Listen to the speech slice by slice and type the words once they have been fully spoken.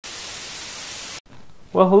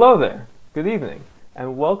Well, hello there. Good evening,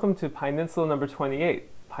 and welcome to Pyninsula number 28,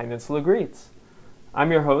 Pyninsula Greets.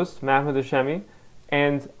 I'm your host, Mahmoud Hashemi,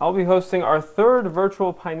 and I'll be hosting our third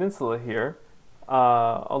virtual Pyninsula here,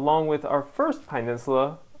 along with our first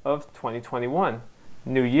Pyninsula of 2021.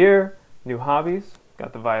 New year, new hobbies,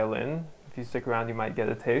 got the violin. If you stick around, you might get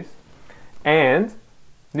a taste. And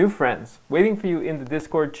new friends waiting for you in the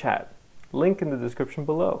Discord chat. Link in the description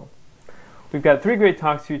below. We've got 3 great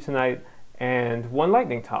talks for you tonight, and 1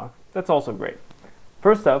 lightning talk. That's also great.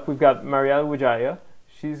 First up, we've got Marietta Wijaya.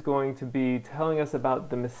 She's going to be telling us about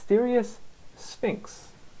the mysterious Sphinx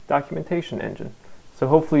documentation engine. So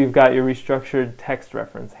hopefully you've got your restructured text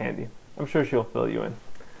reference handy. I'm sure she'll fill you in.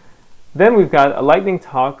 Then we've got a lightning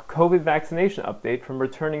talk COVID vaccination update from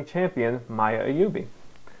returning champion Maya Ayubi.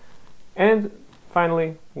 And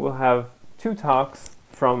finally, we'll have 2 talks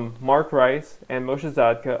from Mark Rice and Moshe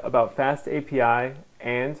Zadka about fast API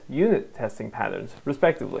and unit testing patterns,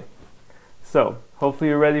 respectively. So, hopefully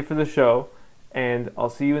you're ready for the show, and I'll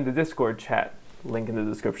see you in the Discord chat. Link in the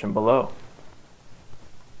description below.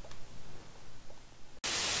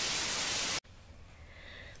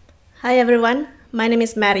 Hi everyone, my name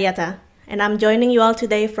is Marietta, and I'm joining you all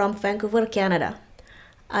today from Vancouver, Canada.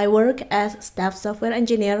 I work as staff software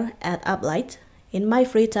engineer at Uplight. In my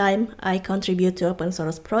free time, I contribute to open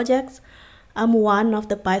source projects. I'm one of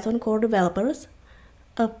the Python core developers,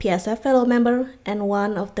 a PSF fellow member, and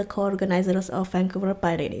one of the co-organizers of Vancouver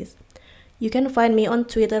PyDays. You can find me on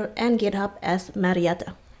Twitter and GitHub as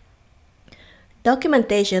Marietta.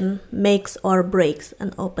 Documentation makes or breaks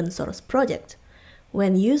an open source project.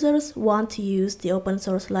 When users want to use the open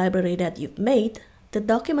source library that you've made, the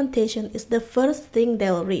documentation is the first thing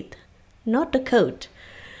they'll read, not the code.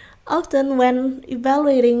 Often when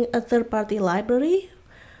evaluating a third-party library,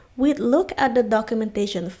 we look at the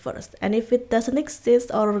documentation first, and if it doesn't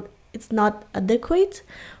exist or it's not adequate,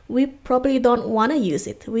 we probably don't want to use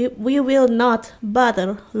it. We will not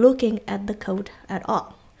bother looking at the code at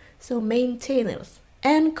all. So maintainers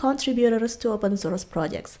and contributors to open source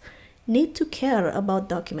projects need to care about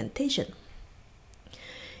documentation.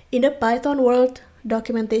 In the Python world,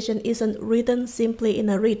 documentation isn't written simply in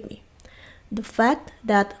a README. The fact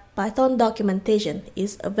that Python documentation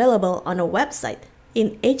is available on a website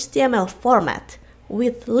in HTML format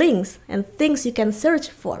with links and things you can search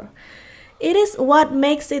for, it is what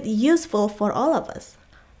makes it useful for all of us.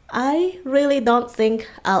 I really don't think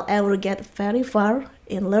I'll ever get very far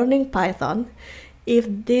in learning Python if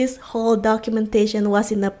this whole documentation was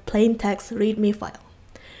in a plain text README file.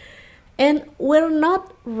 And we're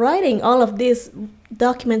not writing all of this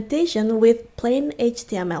documentation with plain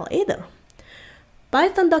HTML either.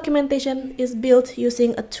 Python documentation is built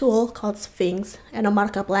using a tool called Sphinx and a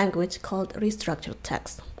markup language called restructured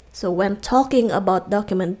text. So when talking about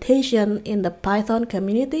documentation in the Python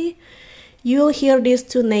community, you'll hear these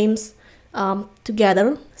 2 names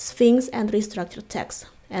together, Sphinx and restructured text.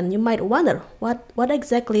 And you might wonder, what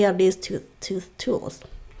exactly are these two tools?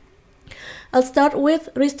 I'll start with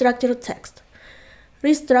restructured text.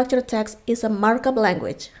 Restructured text is a markup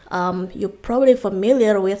language. You're probably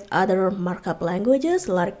familiar with other markup languages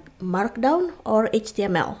like Markdown or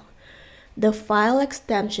HTML. The file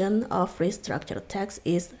extension of restructured text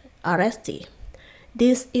is RST.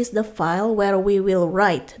 This is the file where we will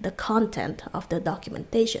write the content of the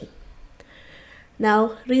documentation.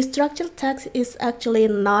 Now, restructured text is actually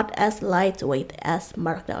not as lightweight as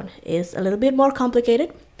Markdown. It's a little bit more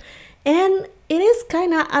complicated, and it is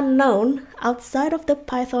kind of unknown outside of the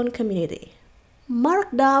Python community.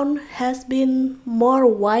 Markdown has been more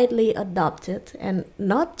widely adopted, and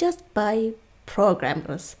not just by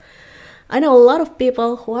programmers. I know a lot of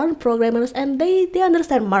people who aren't programmers and they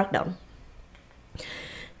understand Markdown.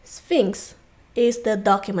 Sphinx is the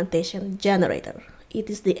documentation generator. It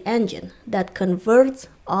is the engine that converts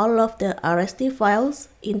all of the RST files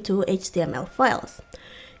into HTML files.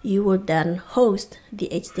 You would then host the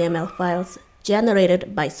HTML files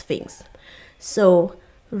generated by Sphinx. So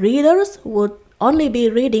readers would only be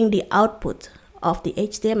reading the output of the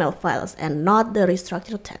HTML files and not the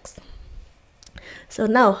restructured text. So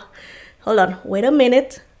now, hold on, wait a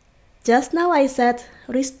minute. Just now I said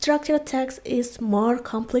restructured text is more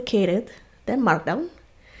complicated than Markdown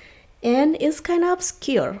and is kind of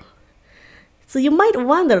obscure. So you might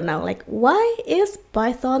wonder now, like, why is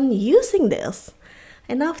Python using this?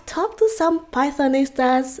 And I've talked to some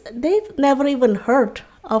Pythonistas, they've never even heard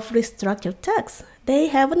of restructured text. They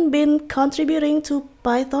haven't been contributing to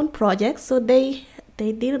Python projects, so they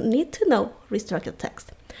didn't need to know restructured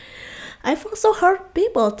text. I've also heard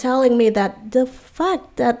people telling me that the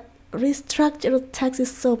fact that restructured text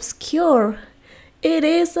is so obscure, it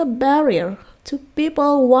is a barrier to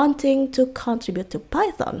people wanting to contribute to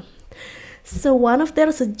Python. So one of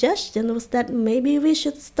their suggestions was that maybe we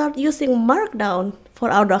should start using Markdown for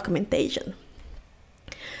our documentation.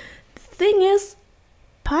 The thing is,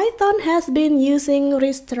 Python has been using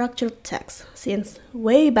restructured text since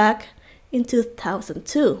way back in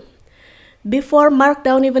 2002, before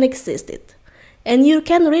Markdown even existed. And you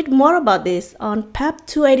can read more about this on PAP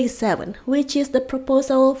 287, which is the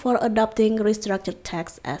proposal for adopting restructured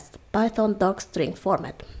text as Python docstring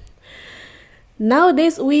format.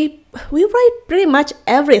 Nowadays, we write pretty much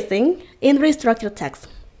everything in restructured text.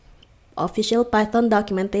 Official Python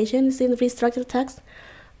documentation is in restructured text.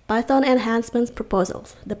 Python enhancements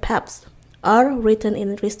proposals, the PAPs, are written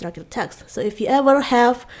in restructured text. So if you ever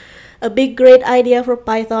have a big great idea for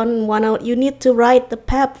Python, you need to write the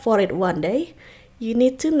PAP for it one day, you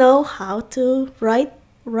need to know how to write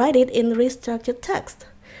it in restructured text.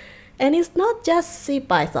 And it's not just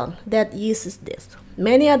CPython that uses this.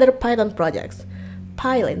 Many other Python projects,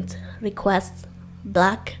 Pylint, Requests,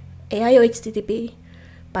 Black, AIO HTTP,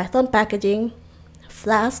 Python packaging,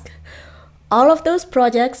 Flask, all of those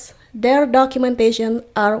projects, their documentation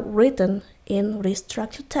are written in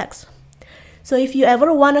restructured text. So if you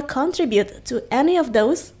ever want to contribute to any of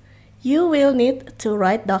those, you will need to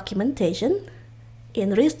write documentation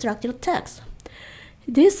in restructured text.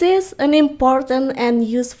 This is an important and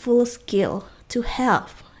useful skill to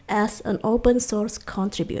have as an open source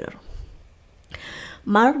contributor.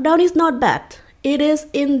 Markdown is not bad. It is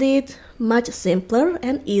indeed much simpler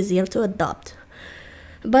and easier to adopt.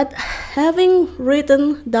 But having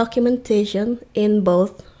written documentation in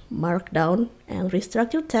both Markdown and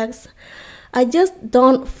restructured text, I just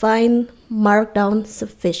don't find Markdown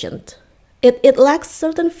sufficient. It lacks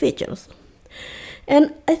certain features.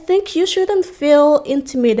 And I think you shouldn't feel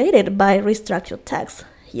intimidated by restructured text.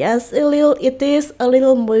 Yes, it is a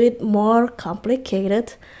little bit more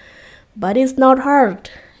complicated, but it's not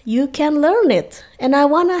hard. You can learn it. And I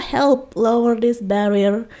want to help lower this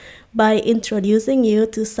barrier by introducing you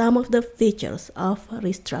to some of the features of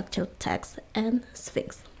restructured text and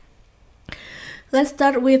Sphinx. Let's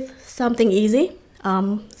start with something easy.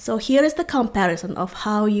 So here is the comparison of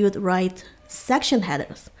how you'd write section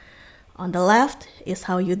headers. On the left is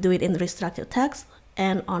how you do it in restructured text,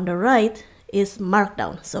 and on the right is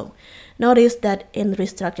Markdown. So notice that in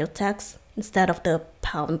restructured text, instead of the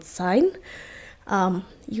pound sign,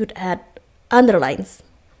 you'd add underlines.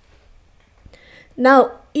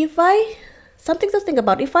 Now, something to think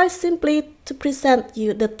about, if I simply to present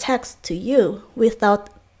you the text to you without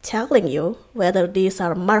telling you whether these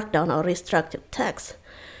are Markdown or restructured text,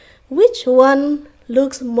 which one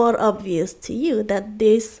looks more obvious to you that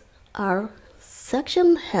these are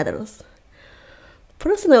section headers?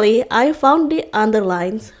 Personally, I found the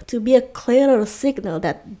underlines to be a clearer signal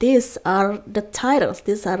that these are the titles,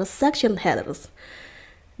 these are the section headers.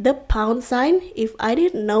 The pound sign, if I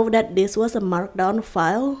didn't know that this was a Markdown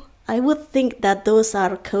file, I would think that those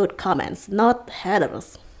are code comments, not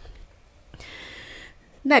headers.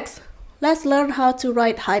 Next, let's learn how to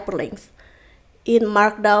write hyperlinks. In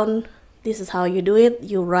Markdown, this is how you do it.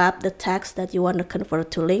 You wrap the text that you want to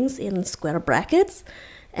convert to links in square brackets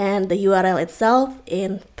and the URL itself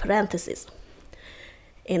in parentheses.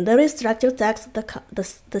 In the restructured text,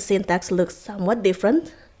 the syntax looks somewhat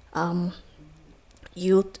different.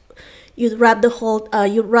 You wrap the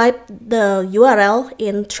URL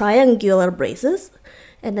in triangular braces,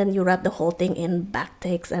 and then you wrap the whole thing in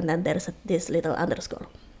backticks, and then there's this little underscore.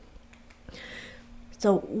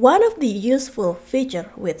 So one of the useful features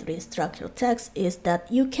with restructured text is that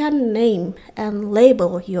you can name and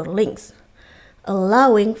label your links,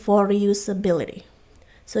 allowing for reusability.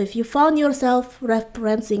 So if you found yourself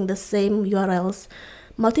referencing the same URLs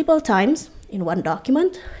multiple times in one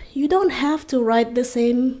document, you don't have to write the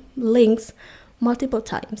same links multiple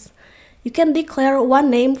times. You can declare one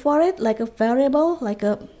name for it, like a variable,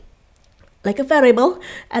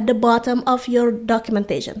 at the bottom of your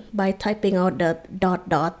documentation by typing out the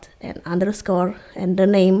dot and underscore and the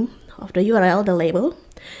name of the URL, the label,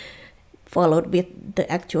 followed with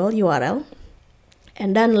the actual URL.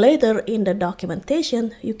 And then later in the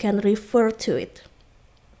documentation, you can refer to it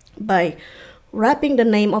by wrapping the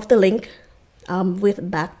name of the link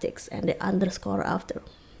with backticks and the underscore after.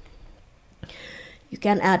 You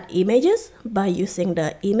can add images by using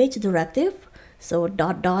the image directive. So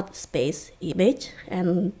dot space image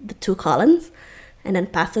and the two columns, and then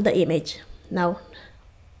pass to the image. Now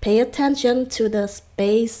pay attention to the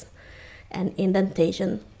space and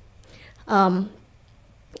indentation.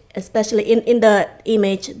 Especially in the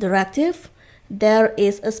image directive, there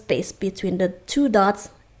is a space between the two dots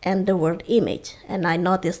and the word image. And I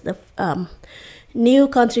noticed the new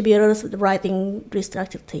contributors writing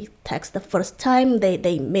restructured text the first time,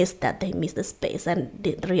 they missed that, they missed the space and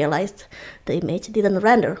didn't realize the image didn't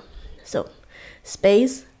render. So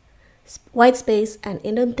space, white space, and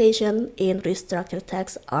indentation in restructured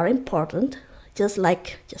text are important, just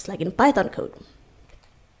like in Python code.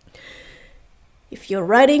 If you're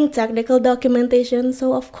writing technical documentation,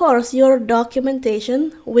 so of course your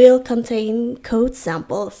documentation will contain code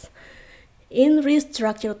samples. In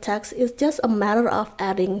restructured text, it's just a matter of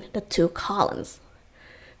adding the 2 columns.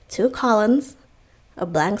 2 columns, a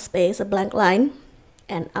blank space, a blank line,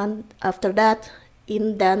 and after that,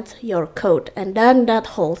 indent your code. And then that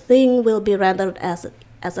whole thing will be rendered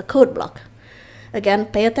as a code block. Again,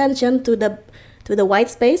 pay attention to the white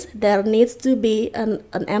space. There needs to be an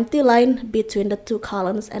empty line between the 2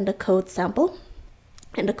 columns and the code sample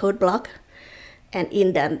and the code block. And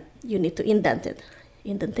indent, you need to indent it.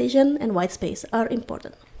 Indentation and white space are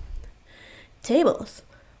important. Tables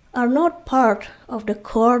are not part of the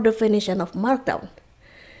core definition of Markdown.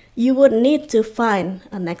 You would need to find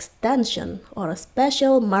an extension or a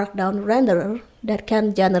special Markdown renderer that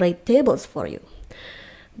can generate tables for you.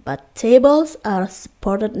 But tables are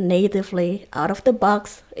supported natively out of the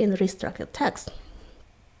box in restructured text.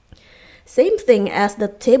 Same thing as the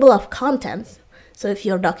table of contents. So if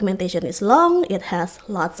your documentation is long, it has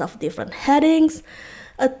lots of different headings,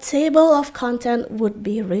 a table of content would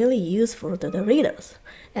be really useful to the readers.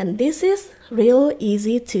 And this is real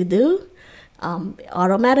easy to do.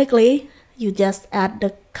 Automatically, you just add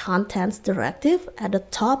the contents directive at the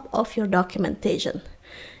top of your documentation.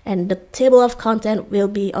 And the table of content will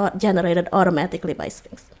be generated automatically by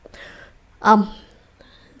Sphinx.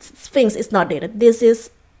 Sphinx is not dated. This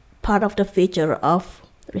is part of the feature of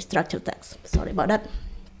restructured text. Sorry about that.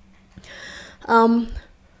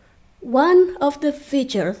 One of the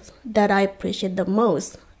features that I appreciate the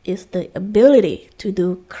most is the ability to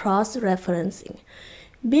do cross-referencing,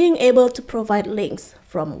 being able to provide links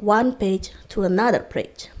from one page to another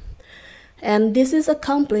page. And this is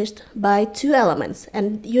accomplished by 2 elements,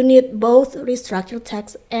 and you need both restructured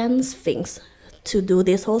text and Sphinx to do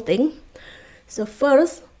this whole thing. So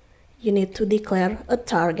first, you need to declare a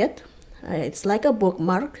target. It's like a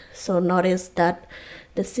bookmark, so notice that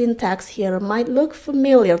the syntax here might look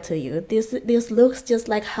familiar to you. This looks just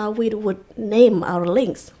like how we would name our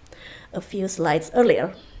links a few slides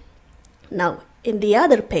earlier. Now, in the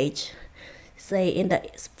other page, say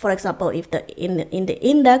for example, if in the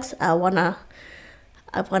index I wanna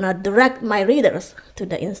direct my readers to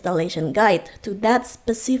the installation guide to that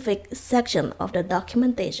specific section of the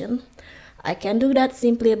documentation, I can do that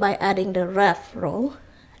simply by adding the ref role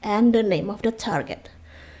and the name of the target.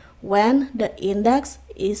 When the index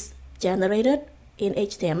is generated in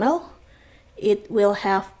HTML, it will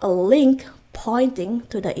have a link pointing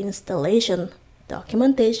to the installation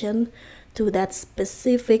documentation to that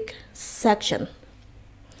specific section.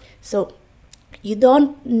 So you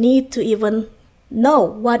don't need to even know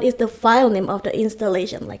what is the file name of the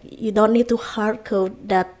installation. Like, you don't need to hard code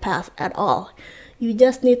that path at all. You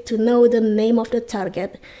just need to know the name of the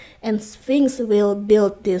target, and Sphinx will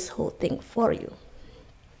build this whole thing for you.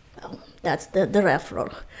 That's the ref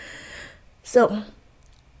role. So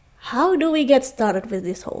how do we get started with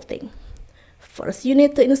this whole thing? First, you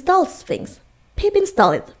need to install Sphinx. Pip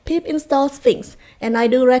install it. Pip install Sphinx. And I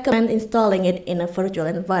do recommend installing it in a virtual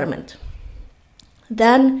environment.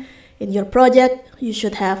 Then, in your project, you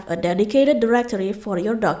should have a dedicated directory for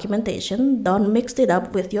your documentation. Don't mix it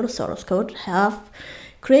up with your source code.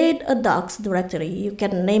 Create a docs directory. You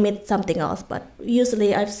can name it something else, but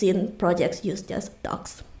usually I've seen projects use just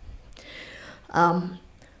docs.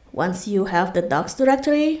 Once you have the docs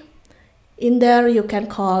directory, in there you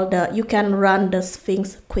can run the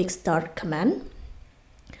Sphinx quick start command.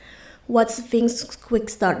 What Sphinx quick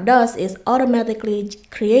start does is automatically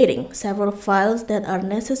creating several files that are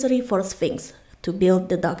necessary for Sphinx to build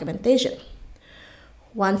the documentation.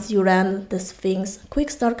 Once you run the Sphinx quick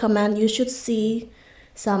start command, you should see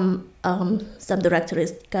some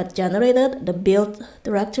directories got generated, the build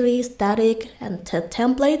directory, static, and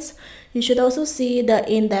templates. You should also see the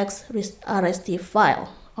index RST file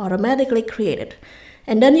automatically created.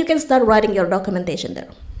 And then you can start writing your documentation there.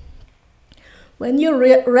 When you're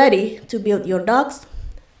ready to build your docs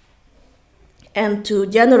and to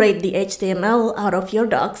generate the HTML out of your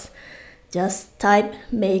docs, just type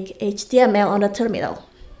make HTML on the terminal.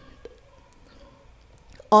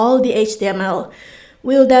 All the HTML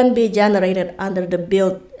will then be generated under the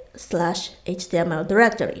build/HTML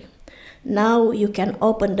directory. Now you can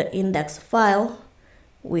open the index file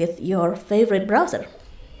with your favorite browser.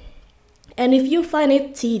 And if you find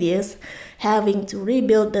it tedious having to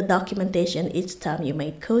rebuild the documentation each time you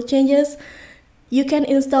make code changes, you can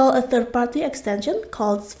install a third-party extension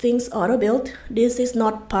called Sphinx Autobuild. This is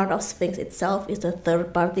not part of Sphinx itself, it's a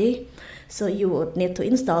third party. So you would need to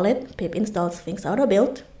install it, pip install Sphinx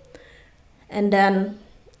Autobuild. And then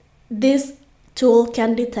this tool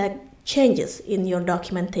can detect changes in your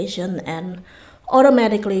documentation and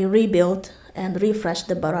automatically rebuild and refresh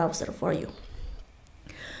the browser for you.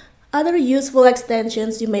 Other useful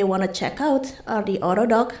extensions you may want to check out are the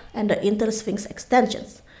Autodoc and the InterSphinx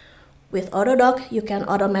extensions. With Autodoc, you can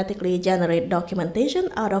automatically generate documentation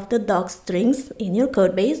out of the doc strings in your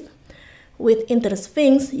codebase. With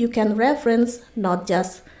InterSphinx, you can reference not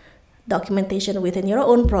just documentation within your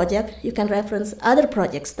own project, you can reference other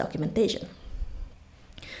projects' documentation.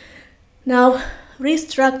 Now,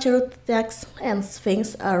 restructured text and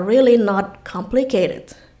Sphinx are really not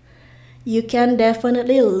complicated. You can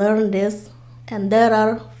definitely learn this, and there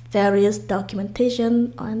are various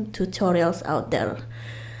documentation and tutorials out there.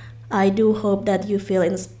 I do hope that you feel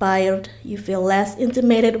inspired, you feel less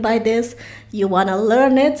intimidated by this, you want to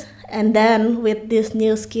learn it, and then with this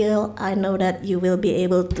new skill, I know that you will be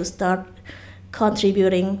able to start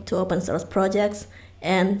contributing to open source projects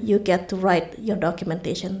and you get to write your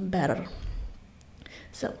documentation better.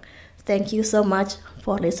 So, thank you so much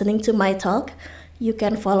for listening to my talk. You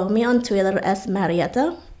can follow me on Twitter as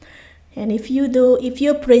Marietta. And if you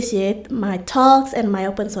appreciate my talks and my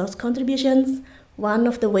open source contributions, one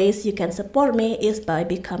of the ways you can support me is by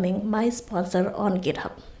becoming my sponsor on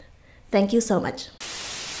GitHub. Thank you so much.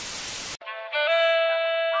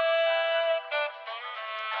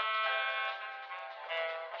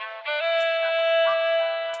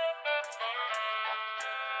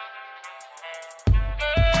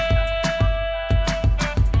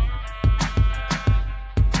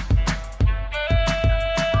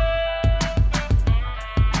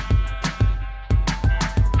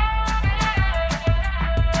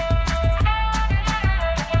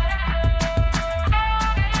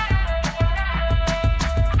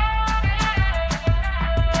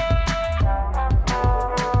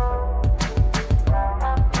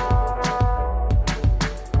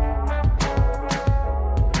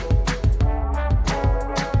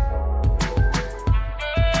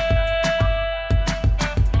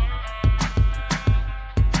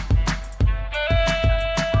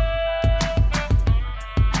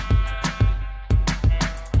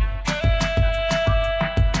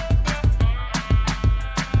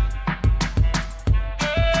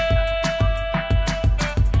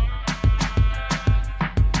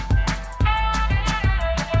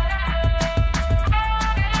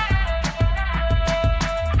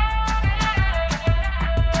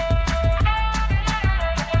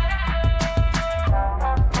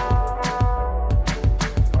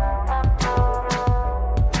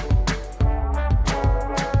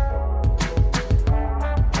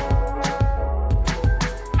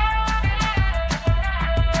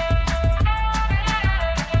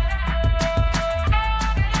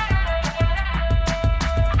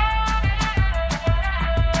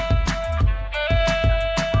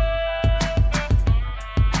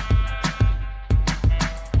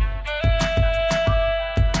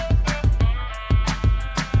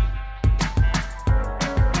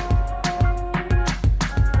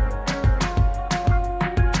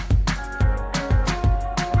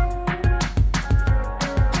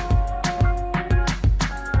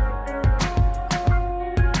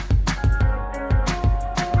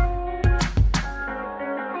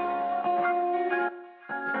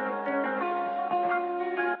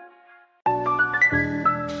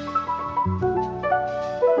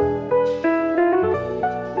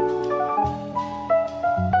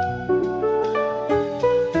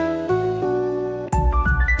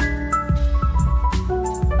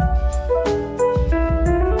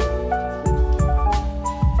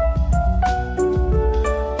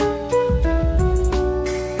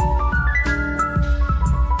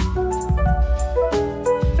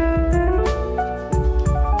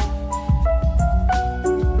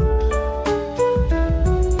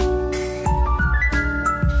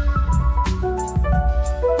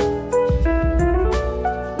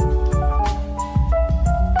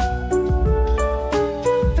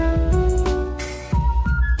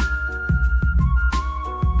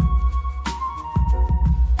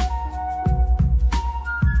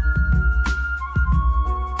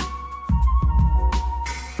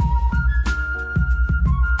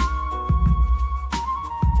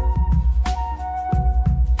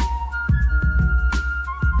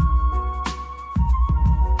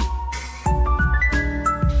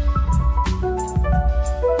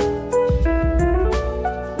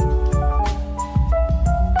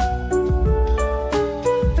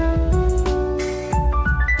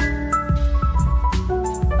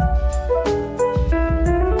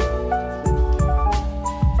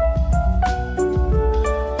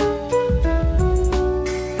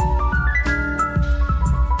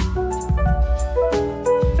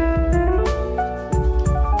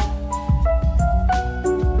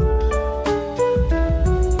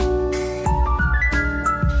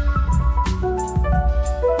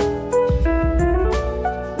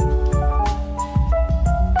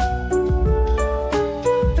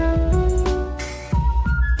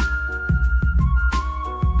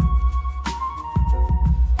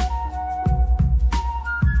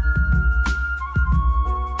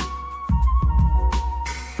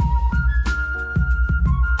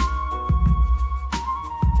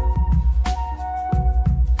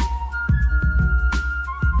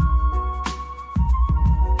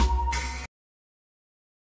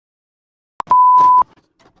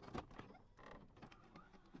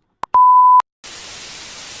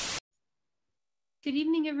 Good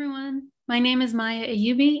evening, everyone. My name is Maya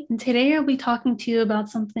Ayubi, and today I'll be talking to you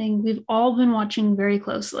about something we've all been watching very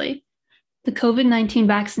closely, the COVID-19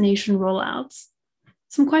 vaccination rollouts.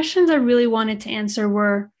 Some questions I really wanted to answer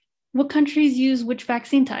were, what countries use which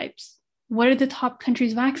vaccine types? What are the top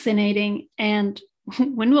countries vaccinating? And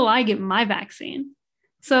when will I get my vaccine?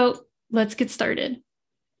 So let's get started.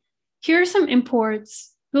 Here are some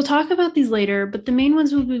imports. We'll talk about these later, but the main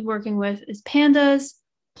ones we'll be working with is pandas,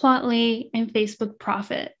 Plotly, and Facebook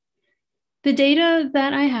Profit. The data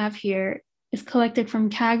that I have here is collected from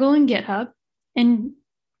Kaggle and GitHub and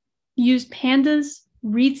use pandas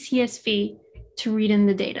read CSV to read in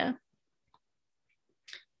the data.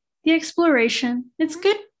 The exploration, it's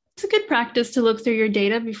a good practice to look through your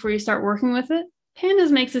data before you start working with it.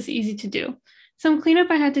 Pandas makes this easy to do. Some cleanup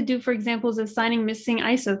I had to do, for example, is assigning missing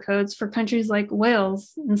ISO codes for countries like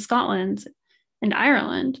Wales and Scotland and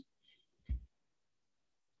Ireland.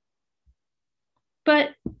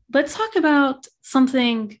 But let's talk about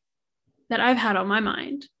something that I've had on my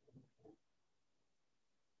mind.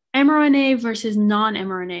 mRNA versus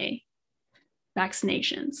non-mRNA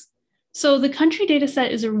vaccinations. So the country data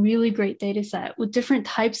set is a really great data set with different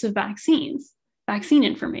types of vaccine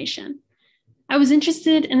information. I was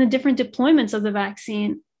interested in the different deployments of the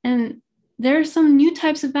vaccine, and there are some new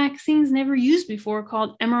types of vaccines never used before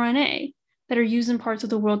called mRNA that are used in parts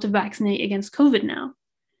of the world to vaccinate against COVID now.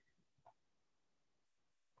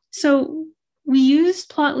 So we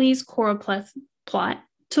used Plotly's Coropleth plot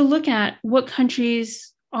to look at what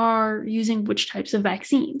countries are using which types of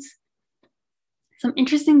vaccines. Some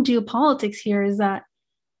interesting geopolitics here is that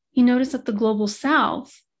you notice that the global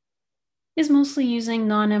south is mostly using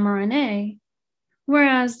non-mRNA,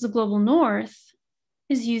 whereas the global north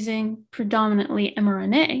is using predominantly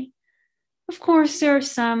mRNA. Of course, there are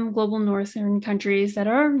some global northern countries that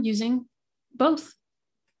are using both.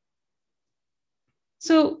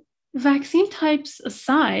 So vaccine types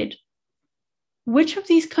aside, which of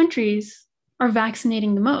these countries are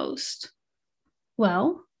vaccinating the most?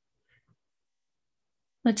 Well,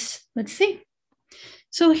 let's see.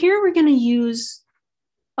 So here we're going to use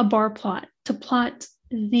a bar plot to plot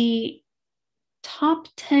the top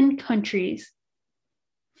 10 countries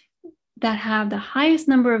that have the highest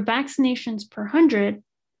number of vaccinations per 100,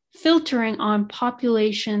 filtering on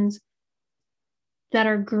populations that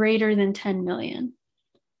are greater than 10 million.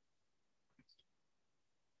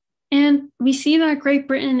 And we see that Great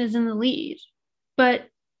Britain is in the lead, but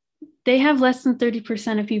they have less than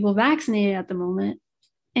 30% of people vaccinated at the moment.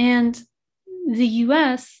 And the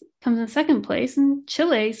US comes in second place, and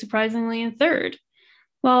Chile, surprisingly, in third.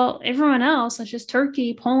 While everyone else, such as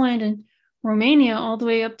Turkey, Poland, and Romania, all the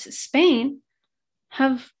way up to Spain,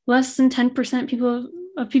 have less than 10%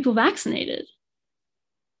 of people vaccinated.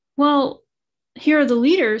 Well, here are the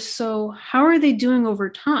leaders, so how are they doing over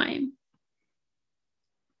time?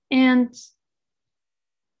 And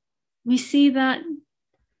we see that,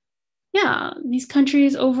 yeah, these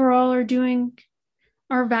countries overall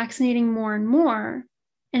are vaccinating more and more.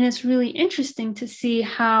 And it's really interesting to see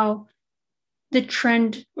how the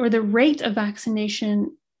trend or the rate of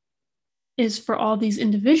vaccination is for all these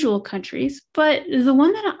individual countries. But the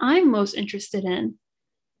one that I'm most interested in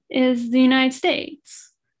is the United States.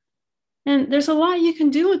 And there's a lot you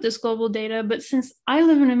can do with this global data, but since I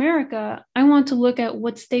live in America, I want to look at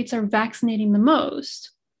what states are vaccinating the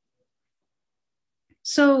most.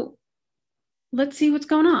 So let's see what's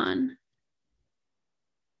going on.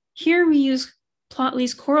 Here we use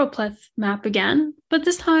Plotly's Coropleth map again, but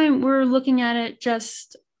this time we're looking at it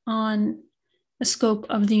just on the scope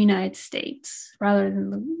of the United States rather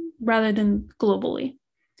than globally.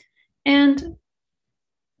 And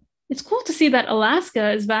it's cool to see that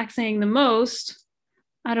Alaska is vaccinating the most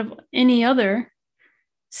out of any other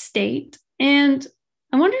state. And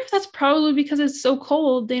I wonder if that's probably because it's so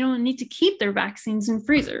cold, they don't need to keep their vaccines in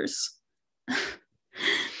freezers.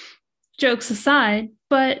 Jokes aside,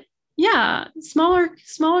 but yeah,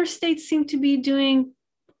 smaller states seem to be doing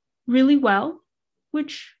really well,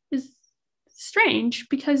 which is strange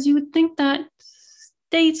because you would think that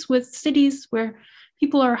states with cities where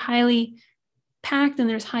people are highly packed and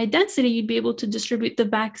there's high density, you'd be able to distribute the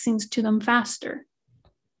vaccines to them faster.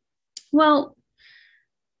 Well,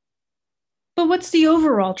 but what's the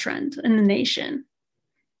overall trend in the nation?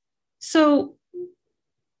 So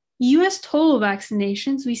US total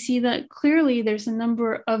vaccinations, we see that clearly there's a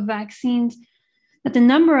number of vaccines, that the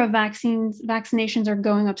number of vaccinations are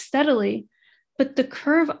going up steadily, but the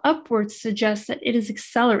curve upwards suggests that it is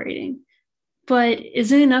accelerating. But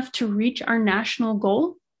is it enough to reach our national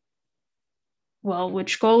goal? Well,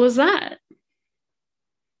 which goal is that?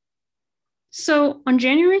 So on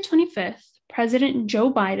January 25th, President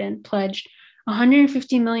Joe Biden pledged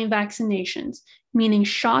 150 million vaccinations, meaning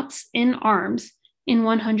shots in arms, in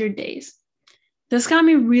 100 days. This got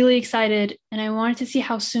me really excited, and I wanted to see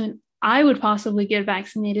how soon I would possibly get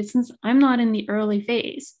vaccinated since I'm not in the early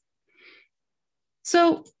phase.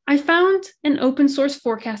 So I found an open source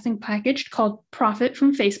forecasting package called Prophet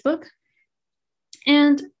from Facebook.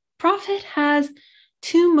 And Prophet has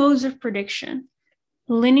two modes of prediction,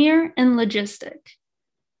 linear and logistic.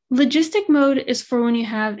 Logistic mode is for when you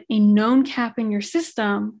have a known cap in your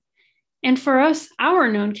system. And for us,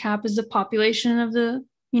 our known cap is the population of the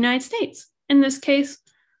United States. In this case,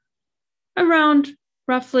 around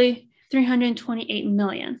roughly 328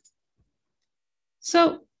 million.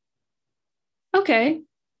 So, okay,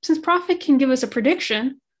 since Prophet can give us a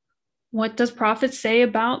prediction, what does Prophet say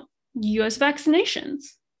about US vaccinations?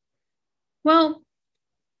 Well,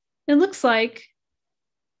 it looks like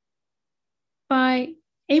by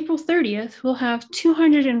April 30th, we'll have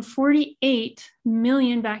 248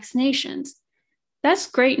 million vaccinations. That's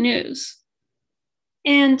great news.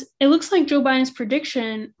 And it looks like Joe Biden's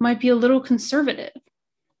prediction might be a little conservative.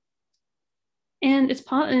 And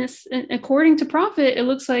according to Prophet, it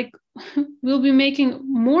looks like we'll be making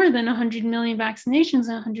more than 100 million vaccinations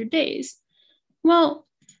in 100 days. Well,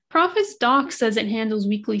 Prophet's doc says it handles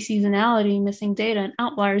weekly seasonality, missing data, and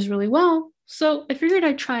outliers really well. So I figured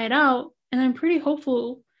I'd try it out, and I'm pretty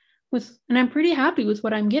I'm pretty happy with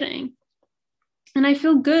what I'm getting. And I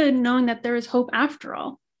feel good knowing that there is hope after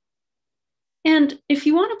all. And if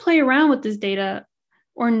you want to play around with this data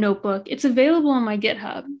or notebook, it's available on my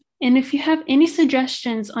GitHub. And if you have any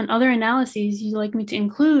suggestions on other analyses you'd like me to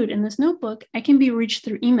include in this notebook, I can be reached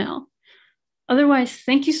through email. Otherwise,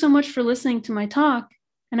 thank you so much for listening to my talk,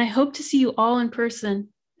 and I hope to see you all in person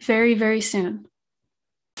very, very soon.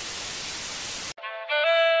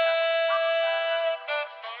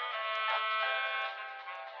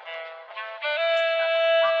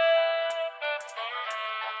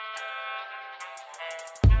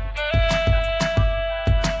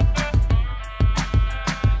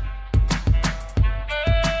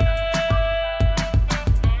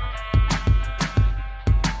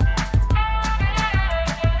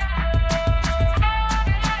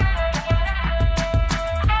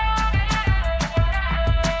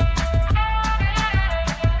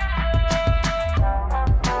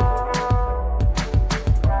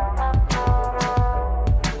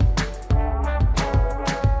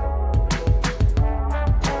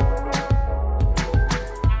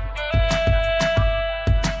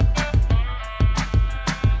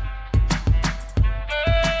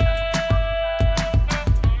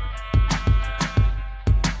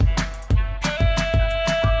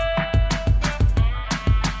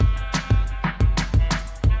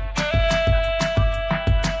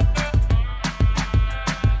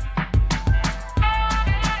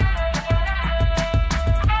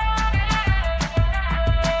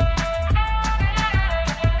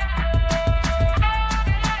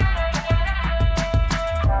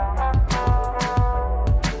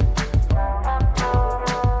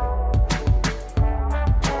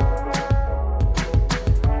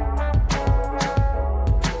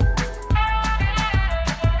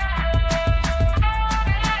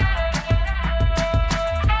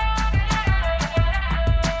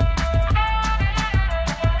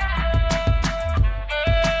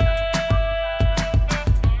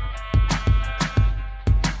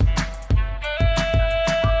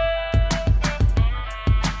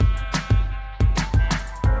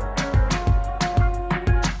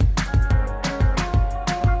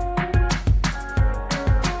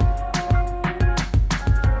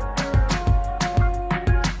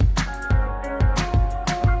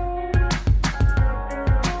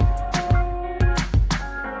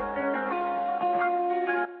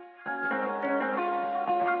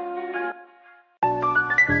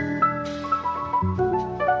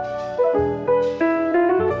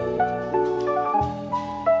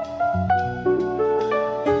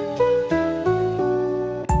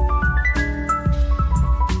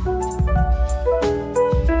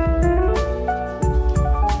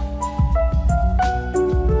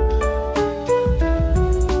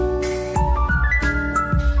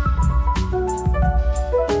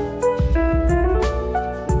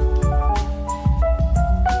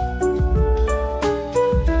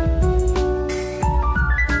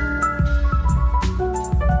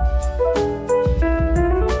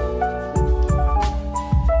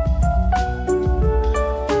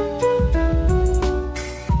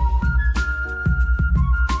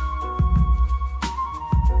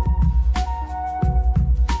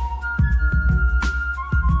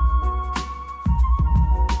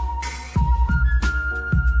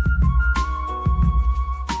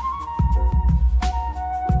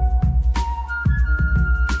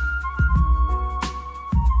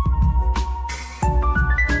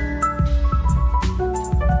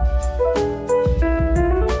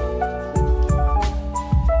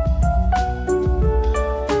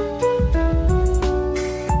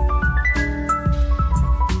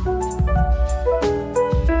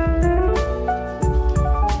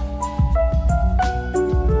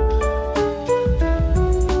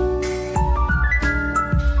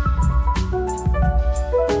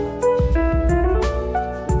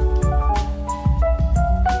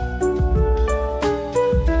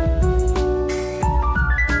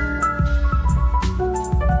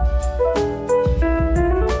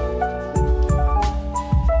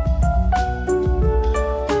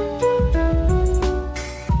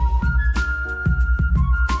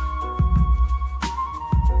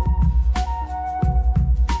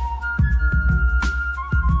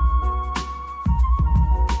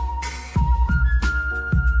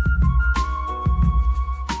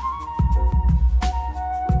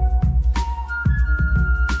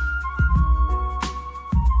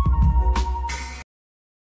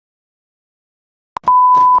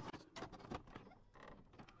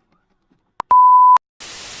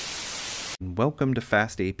 and welcome to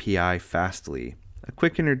Fast API Fastly, a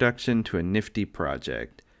quick introduction to a nifty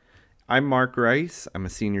project. I'm Mark Rice. I'm a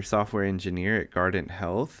senior software engineer at Guardant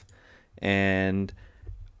Health, and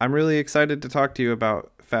I'm really excited to talk to you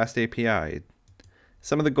about Fast API.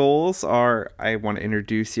 Some of the goals are I want to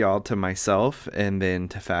introduce y'all to myself and then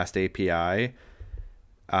to Fast API.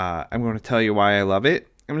 I'm going to tell you why I love it.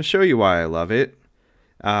 I'm going to show you why I love it.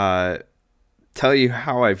 Tell you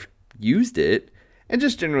how I've used it, and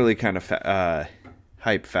just generally kind of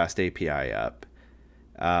hype Fast API up.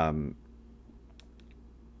 A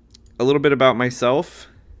little bit about myself.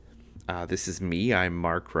 This is me. I'm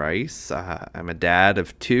Mark Rice. I'm a dad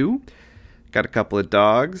of 2. Got a couple of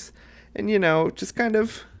dogs. And, just kind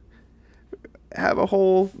of have a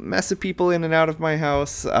whole mess of people in and out of my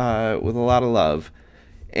house with a lot of love.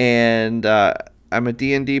 And I'm a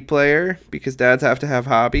D&D player because dads have to have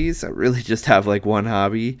hobbies. I really just have like one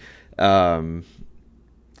hobby.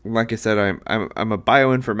 Like I said, I'm a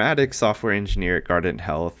bioinformatics software engineer at Guardant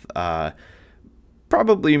Health.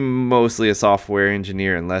 Probably mostly a software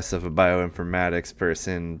engineer and less of a bioinformatics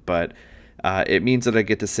person, but it means that I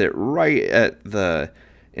get to sit right at the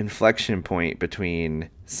inflection point between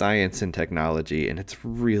science and technology, and it's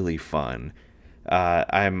really fun.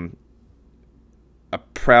 I'm a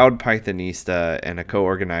proud Pythonista and a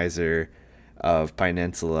co-organizer of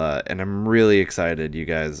Pyninsula, and I'm really excited you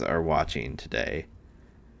guys are watching today.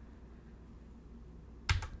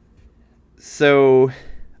 So,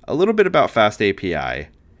 a little bit about Fast API.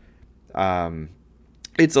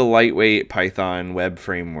 It's a lightweight Python web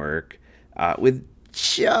framework with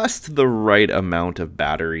just the right amount of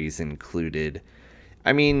batteries included.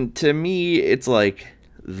 I mean, to me, it's like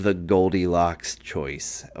the Goldilocks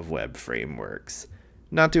choice of web frameworks.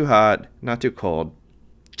 Not too hot, not too cold,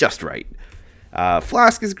 just right.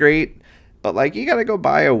 Flask is great, but like you gotta go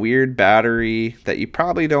buy a weird battery that you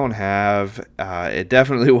probably don't have. It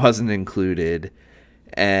definitely wasn't included.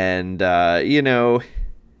 And,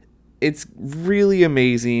 it's really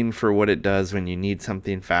amazing for what it does when you need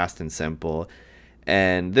something fast and simple.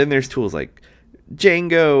 And then there's tools like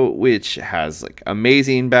Django, which has like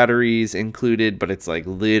amazing batteries included, but it's like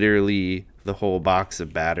literally the whole box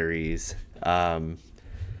of batteries.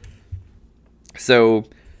 So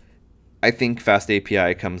I think Fast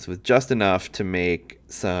API comes with just enough to make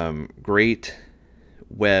some great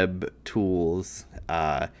web tools,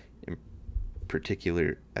 in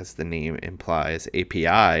particular, as the name implies,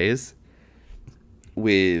 APIs,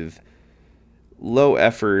 with low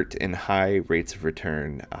effort and high rates of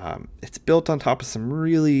return. It's built on top of some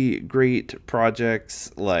really great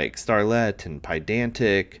projects like Starlet and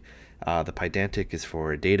Pydantic. The Pydantic is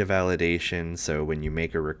for data validation, so when you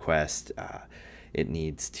make a request, it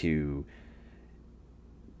needs to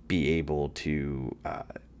be able to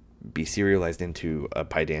be serialized into a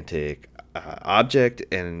Pydantic object,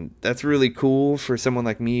 and that's really cool for someone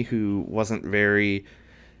like me who wasn't very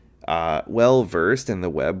well versed in the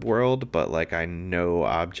web world, but like I know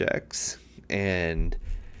objects, and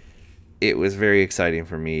it was very exciting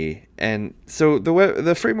for me. And so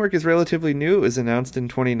the framework is relatively new. It was announced in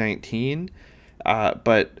 2019,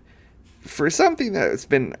 but for something that's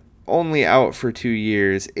been only out for 2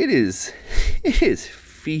 years, it is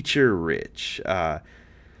feature rich.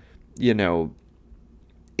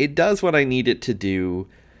 It does what I need it to do.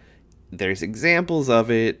 There's examples of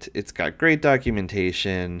it. It's got great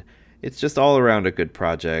documentation. It's just all around a good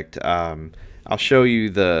project. I'll show you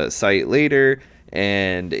the site later,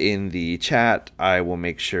 and in the chat I will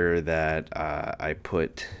make sure that I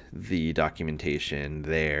put the documentation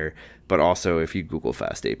there, but also if you Google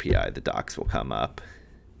Fast API, the docs will come up.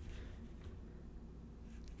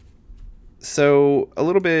 So a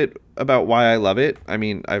little bit about why I love it. I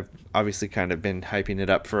mean, I've obviously kind of been hyping it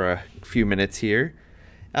up for a few minutes here,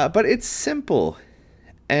 but it's simple,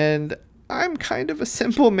 and I'm kind of a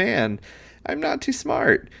simple man. I'm not too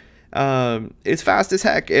smart. It's fast as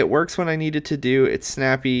heck. It works when I need it to do. It's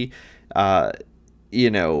snappy. As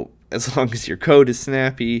long as your code is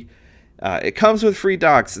snappy. It comes with free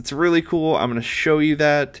docs. It's really cool. I'm going to show you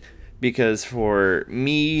that because for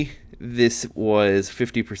me, this was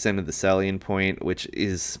 50% of the selling point, which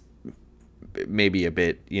is maybe a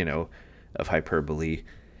bit, of hyperbole.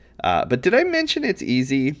 But did I mention it's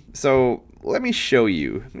easy? So let me show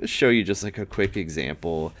you. I'm going to show you just like a quick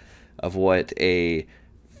example of what a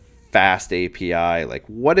fast API, like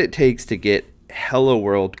what it takes to get Hello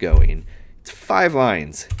World going. It's 5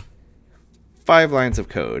 lines. 5 lines of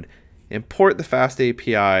code. Import the fast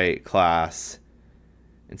API class.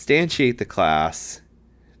 Instantiate the class.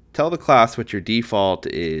 Tell the class what your default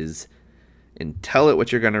is. And tell it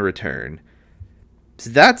what you're going to return. It's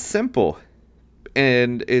that simple.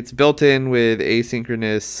 and it's built in with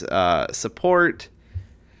asynchronous support,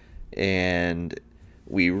 and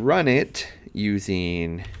we run it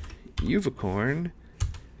using Uvicorn,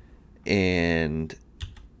 and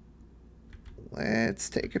let's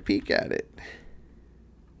take a peek at it.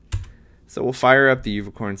 So we'll fire up the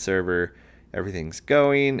Uvicorn server. Everything's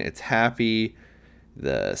going, it's happy,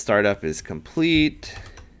 the startup is complete,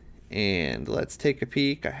 and let's take a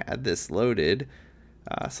peek. I had this loaded,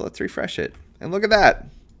 so let's refresh it. And look at that.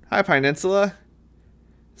 Hi, Pyninsula.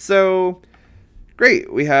 So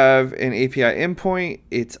great, we have an API endpoint,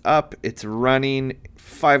 it's up, it's running,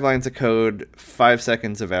 5 lines of code, 5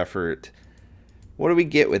 seconds of effort. What do we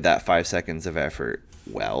get with that 5 seconds of effort?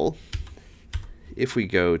 Well, if we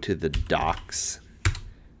go to the docs,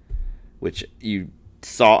 which you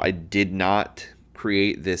saw I did not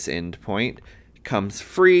create this endpoint, it comes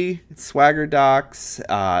free, it's Swagger docs.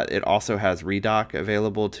 It also has redoc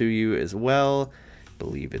available to you as well. I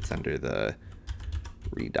believe it's under the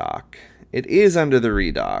redoc. It is under the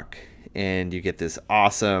redoc, and you get this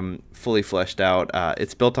awesome, fully fleshed out.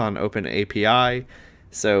 It's built on Open API,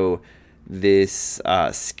 so this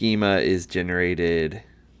schema is generated,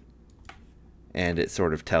 and it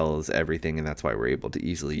sort of tells everything, and that's why we're able to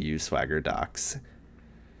easily use Swagger docs.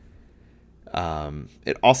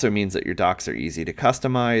 It also means that your docs are easy to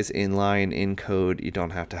customize, inline, in code. You don't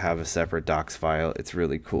have to have a separate docs file. It's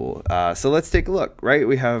really cool. So let's take a look, right?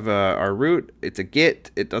 We have our root. It's a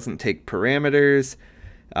Git. It doesn't take parameters.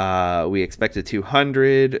 We expect a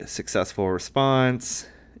 200, successful response.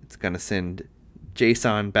 It's going to send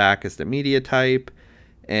JSON back as the media type.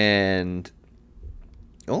 And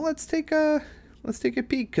well, let's take a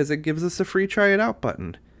peek because it gives us a free try it out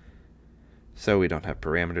button. So we don't have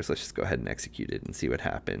parameters. Let's just go ahead and execute it and see what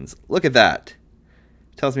happens. Look at that.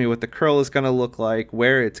 It tells me what the curl is going to look like,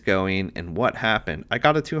 where it's going, and what happened. I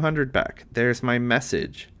got a 200 back. There's my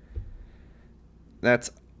message.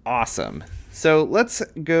 That's awesome. So let's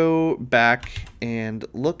go back and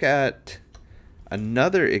look at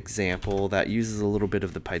another example that uses a little bit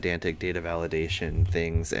of the Pydantic data validation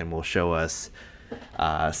things and will show us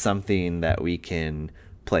something that we can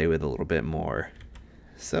play with a little bit more.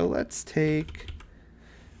 So let's take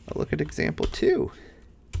a look at example 2.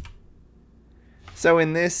 So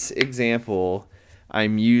in this example,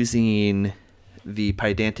 I'm using the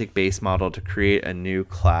Pydantic base model to create a new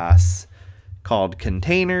class called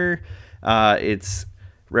container. It's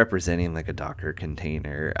representing like a Docker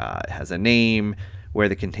container. It has a name, where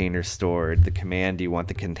the container is stored, the command you want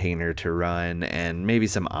the container to run, and maybe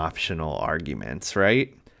some optional arguments,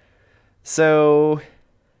 right? So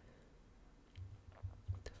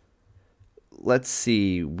let's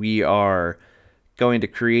see, we are going to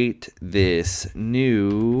create this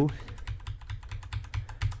new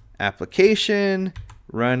application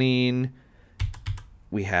running.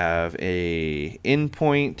 We have a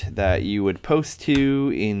endpoint that you would post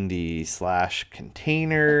to in the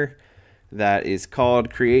 /container that is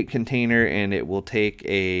called create container, and it will take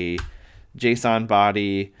a JSON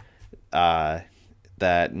body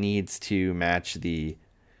that needs to match the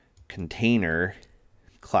container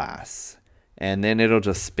class. And then it'll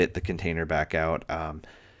just spit the container back out.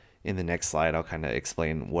 In the next slide, I'll kind of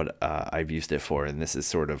explain what I've used it for. And this is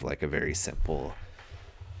sort of like a very simple,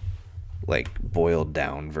 like boiled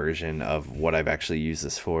down version of what I've actually used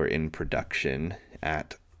this for in production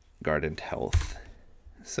at Guardant Health.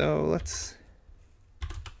 So let's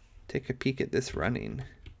take a peek at this running.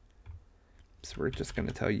 So we're just going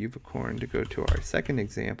to tell Uvicorn to go to our second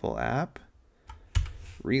example app,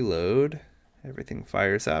 reload. Everything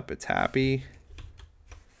fires up, it's happy.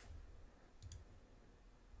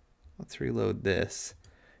 Let's reload this.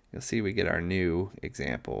 You'll see we get our new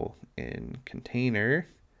example in container.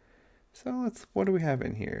 So what do we have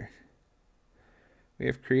in here? We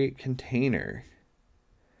have create container.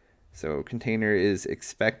 So container is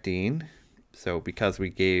expecting. So because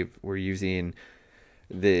we're using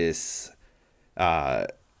this,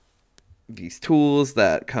 these tools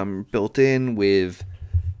that come built in with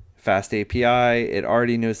Fast API, it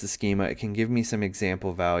already knows the schema. It can give me some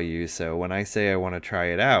example values. So when I say I want to try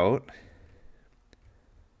it out,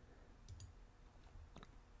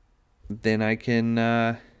 then I can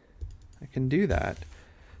do that.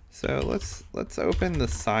 So let's open the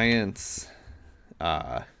science.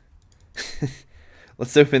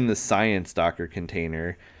 Let's open the science Docker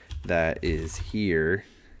container that is here,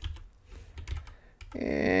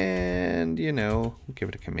 and give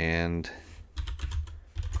it a command.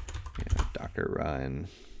 Docker run.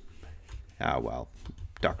 Well,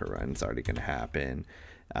 Docker run's already going to happen.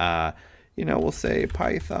 We'll say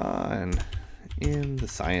Python in the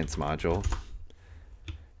science module.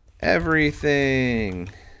 everything.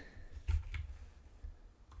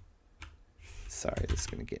 Sorry, this is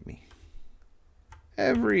going to get me.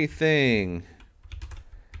 Everything.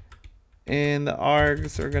 And the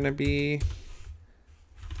args are going to be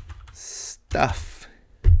stuff.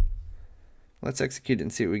 Let's execute it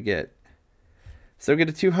and see what we get. So get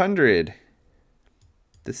a 200.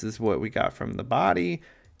 This is what we got from the body.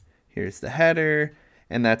 Here's the header,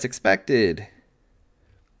 and that's expected.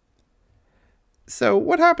 So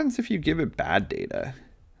what happens if you give it bad data?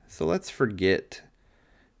 So let's forget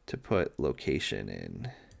to put location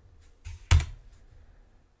in.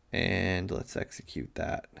 And let's execute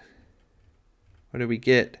that. What do we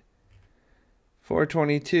get?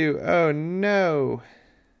 422. Oh no.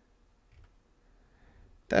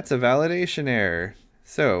 That's a validation error.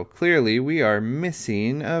 So clearly we are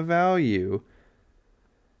missing a value.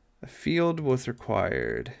 A field was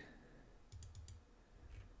required.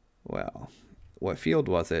 Well, what field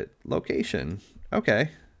was it? Location. Okay.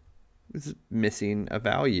 It's missing a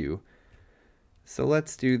value. So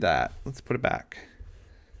let's do that. Let's put it back.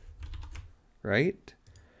 Right?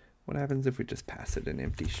 What happens if we just pass it an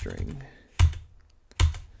empty string?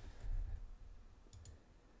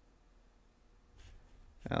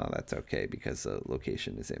 Oh, that's okay because the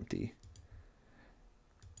location is empty.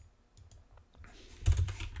 Can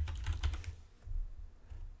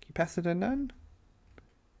you pass it a none?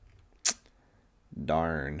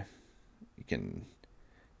 Darn. You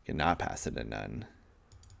cannot pass it a none.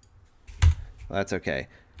 Well, that's okay.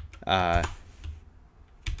 Let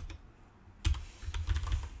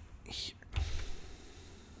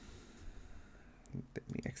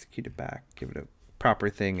me execute it back, give it a proper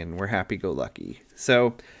thing, and we're happy-go-lucky.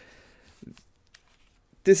 So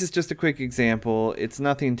this is just a quick example. It's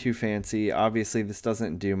nothing too fancy. Obviously, this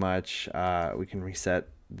doesn't do much. We can reset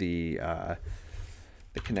the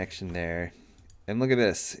connection there. And look at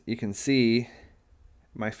this. You can see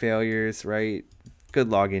my failures, right? Good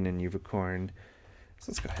logging in Uvicorn.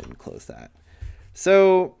 So let's go ahead and close that.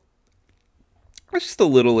 So it's just a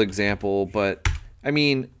little example, but I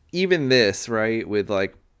mean, even this, right, with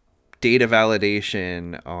like data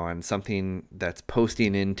validation on something that's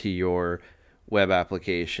posting into your web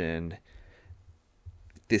application,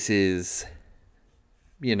 this is,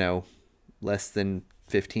 you know, less than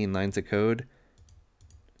 15 lines of code,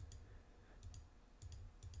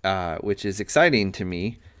 which is exciting to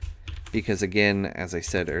me because, again, as I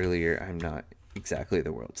said earlier, I'm not exactly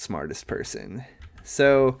the world's smartest person.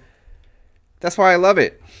 So that's why I love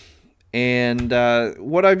it. And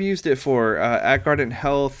what I've used it for, at Guardant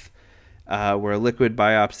Health, we're a liquid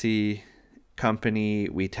biopsy company.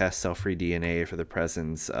 We test cell-free DNA for the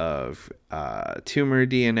presence of tumor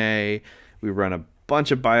DNA. We run a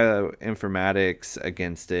bunch of bioinformatics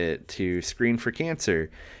against it to screen for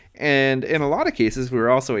cancer. And in a lot of cases, we were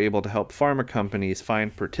also able to help pharma companies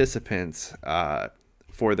find participants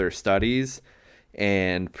for their studies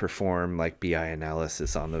and perform like BI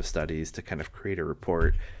analysis on those studies to kind of create a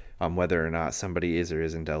report on whether or not somebody is or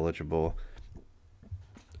isn't eligible,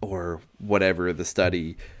 or whatever the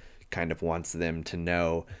study kind of wants them to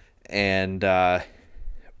know. And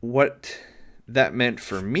what that meant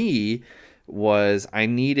for me was I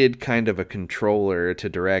needed kind of a controller to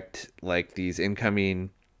direct like these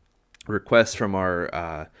incoming requests from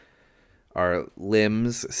our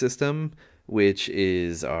LIMS system, which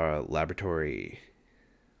is our laboratory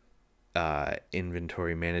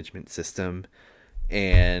inventory management system.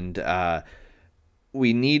 And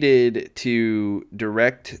we needed to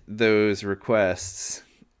direct those requests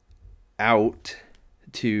out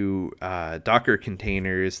to Docker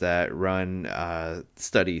containers that run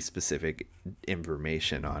study-specific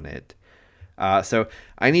information on it. So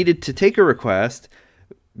I needed to take a request,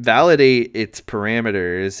 validate its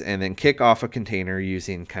parameters, and then kick off a container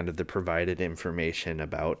using kind of the provided information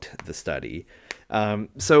about the study.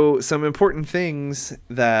 So some important things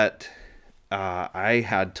that I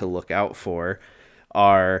had to look out for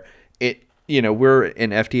are, we're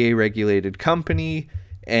an FDA regulated company,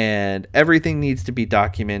 and everything needs to be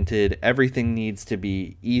documented. Everything needs to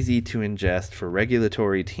be easy to ingest for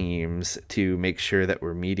regulatory teams to make sure that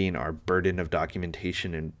we're meeting our burden of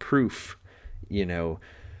documentation and proof, so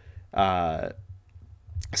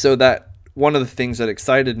that one of the things that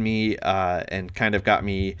excited me and kind of got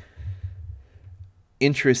me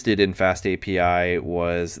interested in FastAPI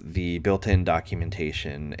was the built-in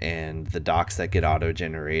documentation and the docs that get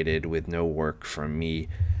auto-generated with no work from me.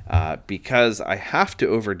 Because I have to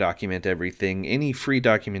over-document everything, any free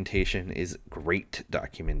documentation is great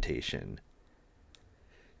documentation.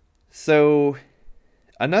 So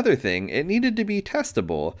another thing, it needed to be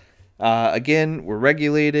testable. Again, we're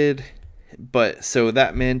regulated, But so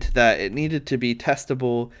that meant that it needed to be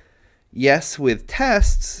testable, yes, with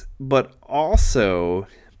tests, but also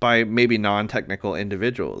by maybe non-technical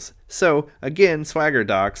individuals. So again, Swagger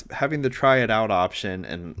Docs, having the try it out option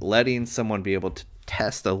and letting someone be able to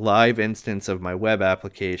test a live instance of my web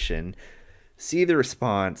application, see the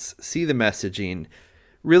response, see the messaging,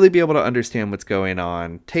 really be able to understand what's going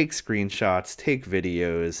on, take screenshots, take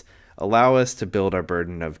videos, allow us to build our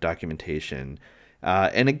burden of documentation.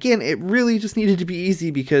 And again, it really just needed to be easy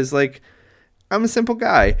because, like, I'm a simple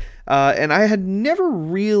guy, and I had never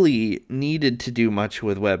really needed to do much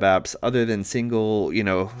with web apps other than simple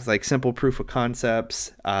proof of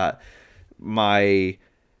concepts. My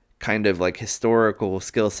kind of like historical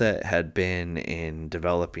skill set had been in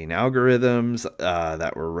developing algorithms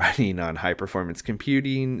that were running on high performance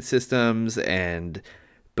computing systems and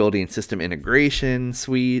building system integration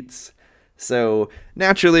suites. So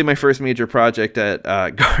naturally, my first major project at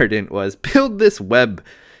Gardent was build this web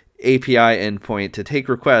API endpoint to take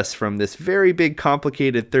requests from this very big,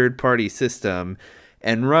 complicated third-party system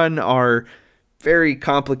and run our very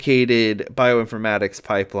complicated bioinformatics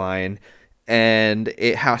pipeline. And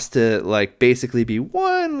it has to like basically be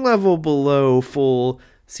one level below full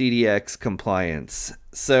CDX compliance.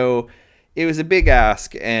 So it was a big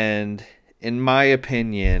ask, and in my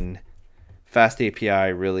opinion,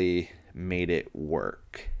 FastAPI really made it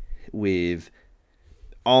work with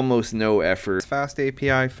almost no effort.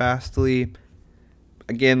 FastAPI, Fastly.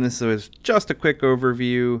 Again, this was just a quick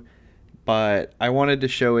overview, but I wanted to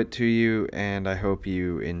show it to you, and I hope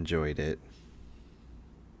you enjoyed it.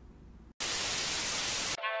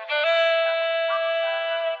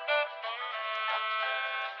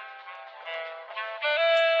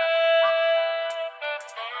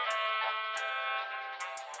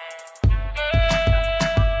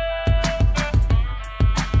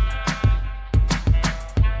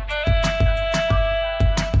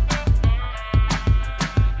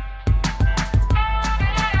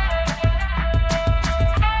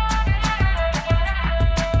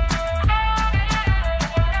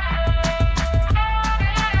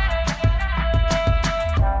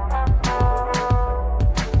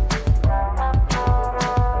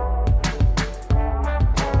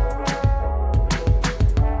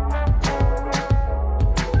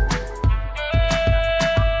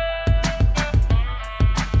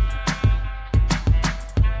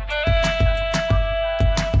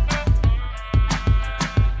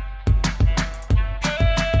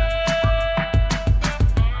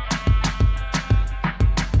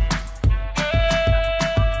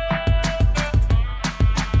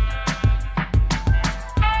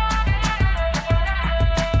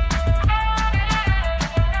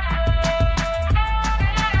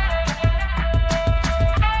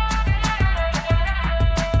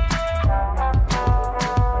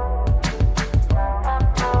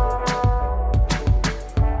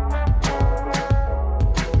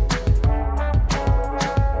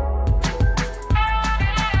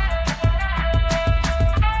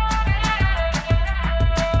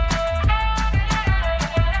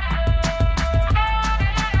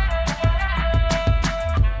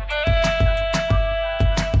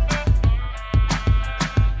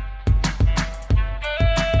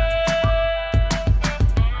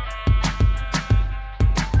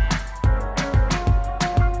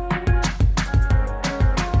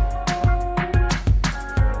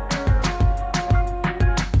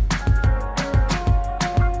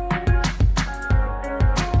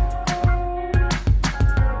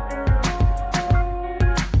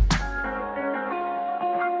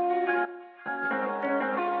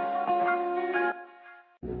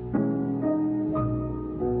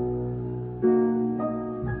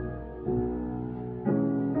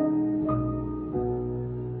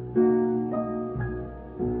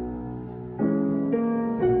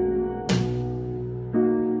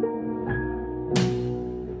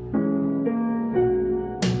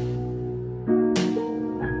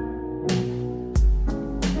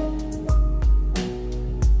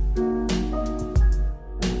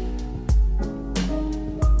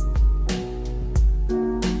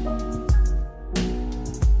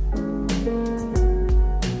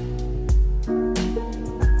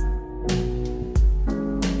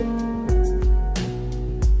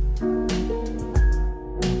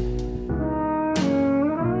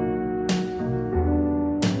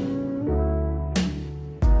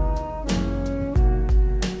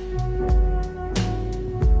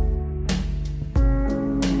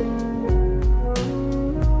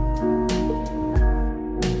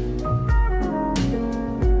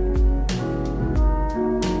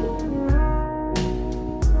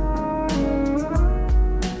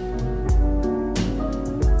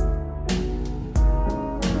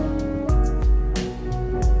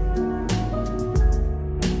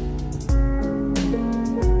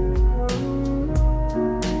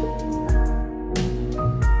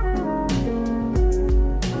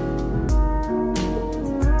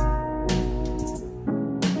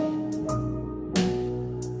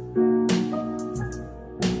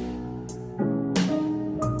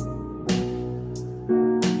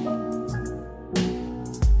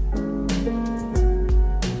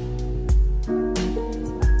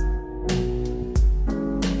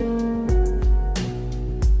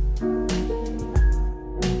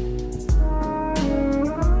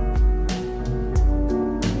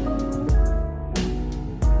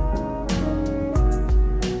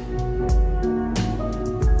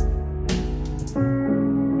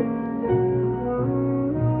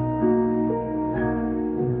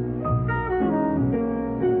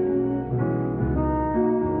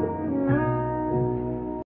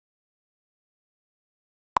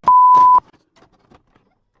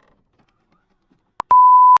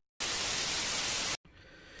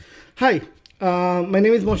 Hi, my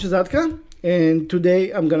name is Moshe Zadka, and today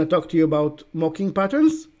I'm going to talk to you about mocking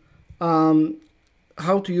patterns,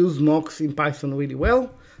 how to use mocks in Python really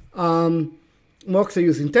well. Mocks are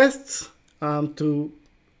used in tests. To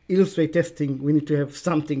illustrate testing, we need to have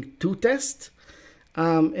something to test.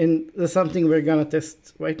 And the something we're going to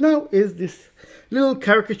test right now is this little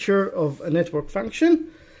caricature of a network function.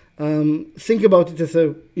 Think about it as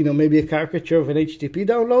maybe a caricature of an HTTP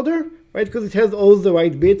downloader, right? Because it has all the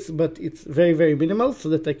right bits, but it's very, very minimal so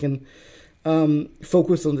that I can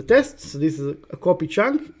focus on the test. So this is a copy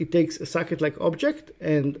chunk. It takes a socket-like object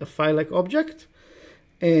and a file-like object,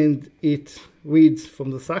 and it reads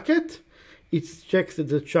from the socket. It checks that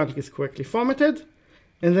the chunk is correctly formatted,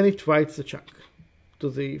 and then it writes the chunk to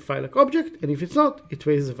the file-like object, and if it's not, it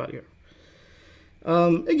raises a value.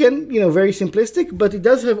 Again, very simplistic, but it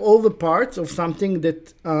does have all the parts of something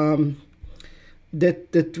that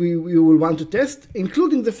that we will want to test,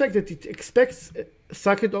 including the fact that it expects a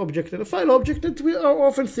socket object and a file object that are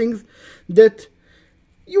often things that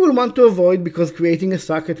you will want to avoid, because creating a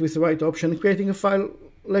socket with the right option, creating a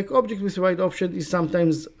file-like object with the right option is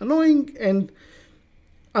sometimes annoying and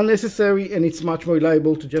unnecessary, and it's much more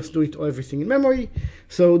reliable to just do everything in memory.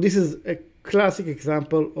 So this is a classic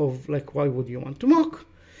example of why would you want to mock.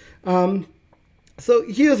 So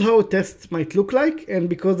here's how a test might look like, and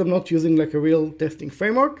because I'm not using a real testing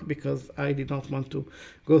framework, because I did not want to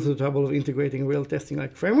go through the trouble of integrating a real testing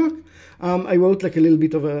framework, I wrote a little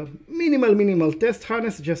bit of a minimal test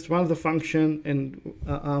harness, just runs the function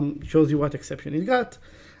and shows you what exception it got.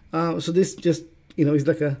 So this just is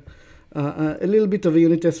a little bit of a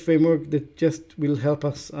unit test framework that just will help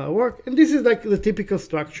us work. And this is the typical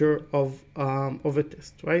structure of a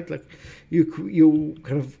test, right? You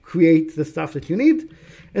kind of create the stuff that you need,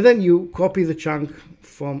 and then you copy the chunk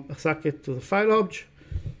from a socket to the file object.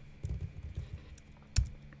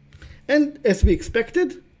 And as we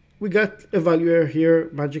expected, we got a value error here,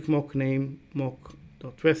 magic mock name,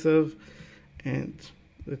 mock.reserve, and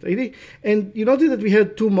that ID. And you notice that we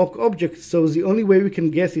had two mock objects, so the only way we can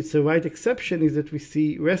guess it's the right exception is that we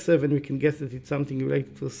see reserve and we can guess that it's something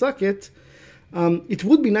related to the socket. It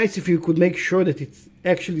would be nice if you could make sure that it's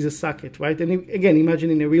actually the socket, right? And again, imagine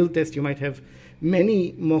in a real test you might have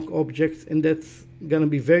many mock objects, and that's going to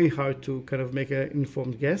be very hard to kind of make an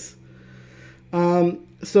informed guess.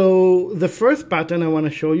 So the first pattern I want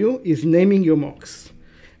to show you is naming your mocks.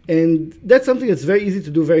 And that's something that's very easy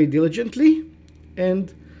to do very diligently.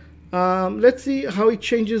 And let's see how it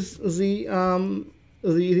changes the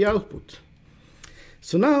output.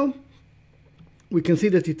 So now we can see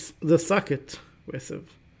that it's the socket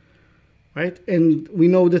reserve, right? And we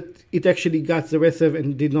know that it actually got the reserve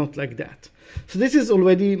and did not like that. So this is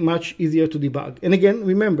already much easier to debug. And again,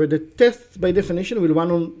 remember that tests by definition will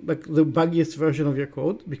run on the buggiest version of your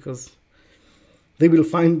code, because they will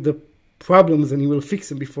find the problems and you will fix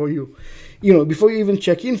them before you even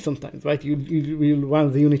check in sometimes, right? You will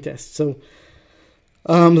run the unit test. So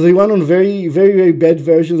they run on very, very, very bad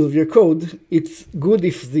versions of your code. It's good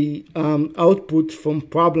if the output from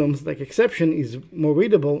problems like exception is more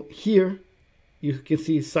readable. Here, you can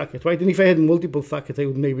see socket, right? And if I had multiple sockets, I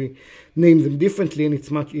would maybe name them differently, and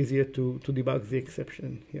it's much easier to debug the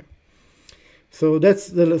exception here. So that's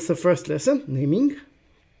the first lesson, naming.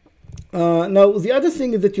 Now, the other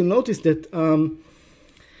thing is that you notice that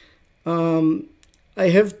I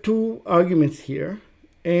have two arguments here,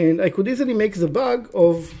 and I could easily make the bug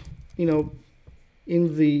of,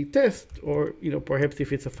 in the test, or, perhaps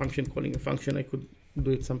if it's a function calling a function, I could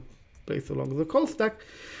do it someplace along the call stack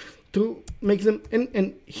to make them.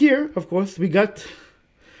 And here, of course, we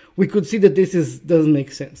could see that this doesn't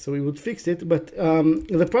make sense, so we would fix it. But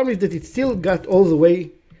the problem is that it still got all the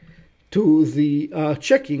way to the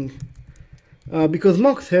checking, because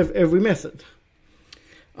mocks have every method.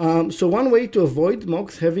 So one way to avoid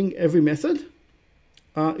mocks having every method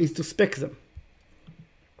is to spec them.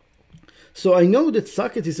 So I know that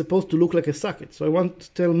socket is supposed to look like a socket, so I want to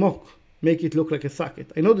tell mock, make it look like a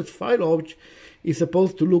socket. I know that file object is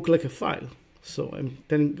supposed to look like a file, so I'm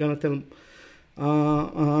gonna tell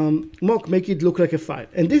mock, make it look like a file.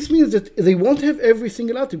 And this means that they won't have every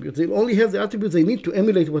single attribute. They'll only have the attributes they need to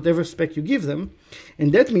emulate whatever spec you give them.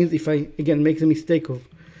 And that means if I, again, make the mistake of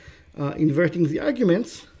inverting the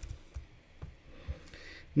arguments,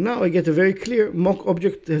 now I get a very clear mock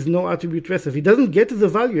object has no attribute reserve. It doesn't get the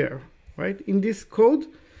value error, right? In this code,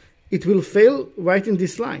 it will fail right in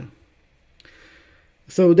this line.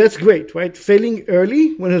 So that's great, right? Failing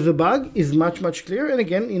early when there's a bug is much, much clearer. And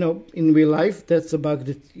again, in real life, that's a bug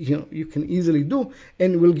that, you can easily do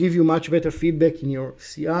and will give you much better feedback in your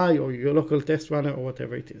CI or your local test runner or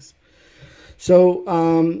whatever it is. So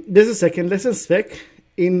there's a second lesson, spec.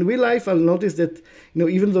 In real life, I'll notice that,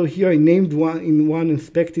 even though here I named one and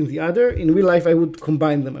spec in the other, in real life I would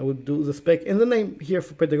combine them. I would do the spec and the name. Here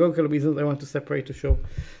for pedagogical reasons, I want to separate to show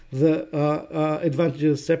the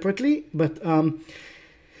advantages separately. But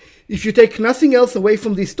if you take nothing else away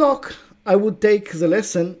from this talk, I would take the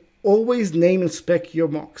lesson, always name and spec your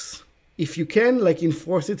mocks. If you can, like,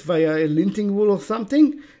 enforce it via a linting rule or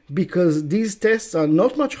something, because these tests are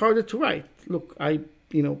not much harder to write. Look, I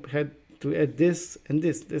had to add this and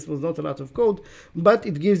this. This was not a lot of code, but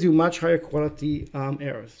it gives you much higher quality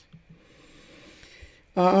errors.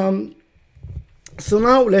 So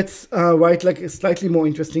now let's write like a slightly more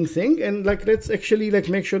interesting thing, and let's actually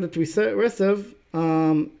make sure that reserve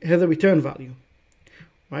has a return value,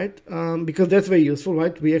 right? Because that's very useful,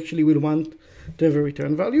 right? We actually will want to have a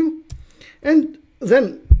return value, and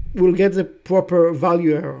then we'll get the proper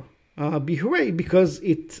value error. Be hooray, because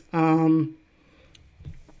it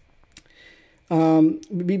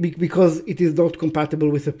because it is not compatible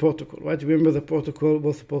with the protocol, right? Remember, the protocol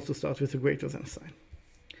was supposed to start with a greater than sign.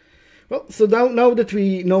 Well, so now that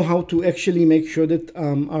we know how to actually make sure that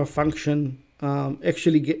our function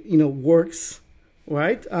actually works,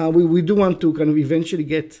 right? We do want to kind of eventually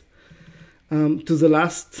get to the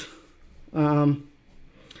last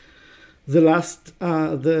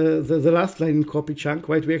line in copy chunk,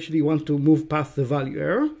 right? We actually want to move past the value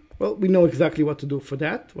error. Well, we know exactly what to do for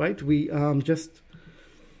that, right? We okay.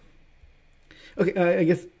 I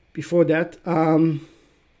guess before that,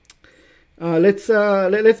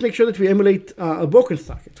 let's make sure that we emulate a broken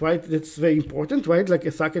socket, right? That's very important, right? Like,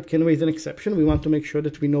 a socket can raise an exception. We want to make sure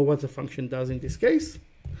that we know what the function does in this case.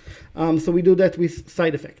 So we do that with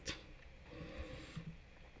side effect.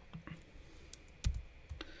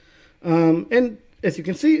 And as you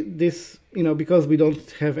can see, this, because we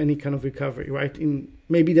don't have any kind of recovery, right?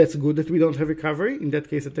 Maybe that's good that we don't have recovery. In that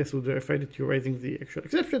case, the test would verify that you're raising the actual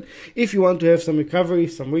exception. If you want to have some recovery,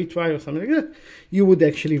 some retry or something like that, you would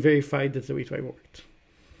actually verify that the retry worked.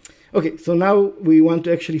 Okay, so now we want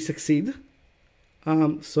to actually succeed.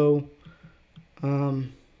 Okay,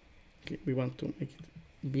 we want to make it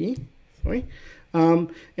B, sorry.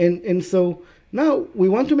 And so now we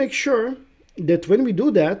want to make sure that when we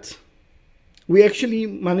do that, we actually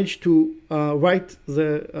manage to write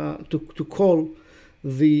to call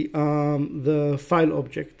the file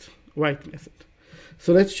object write method.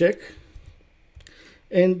 So let's check.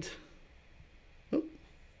 And oh,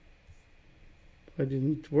 why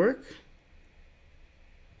didn't it work?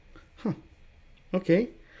 Huh. Okay,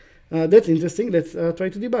 that's interesting. Let's try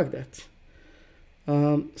to debug that.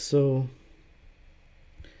 So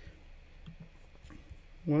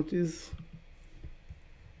what is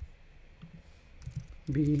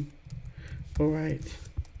B? All right.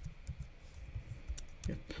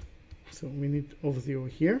 Yep. So we need of0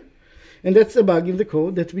 here, and that's a bug in the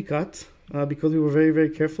code that we cut because we were very, very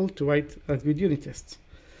careful to write a good unit test.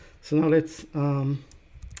 So now let's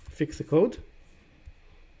fix the code.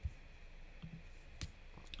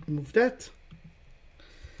 Remove that,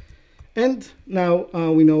 and now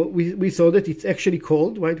we saw that it's actually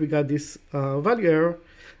called, right? We got this value error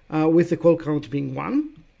with the call count being 1.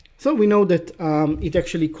 So we know that it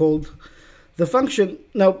actually called the function.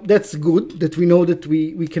 Now that's good that we know that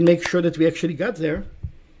we can make sure that we actually got there.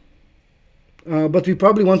 But we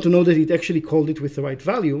probably want to know that it actually called it with the right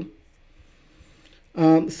value.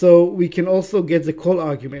 So we can also get the call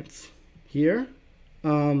arguments here,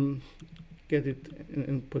 get it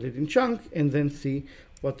and put it in chunk, and then see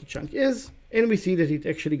what the chunk is. And we see that it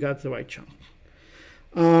actually got the right chunk.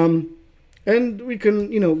 And we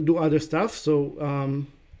can, do other stuff. So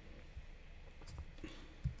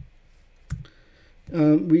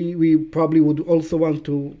we probably would also want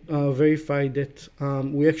to verify that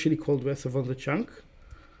we actually called reserve on the chunk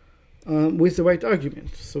with the right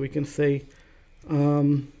argument. So we can say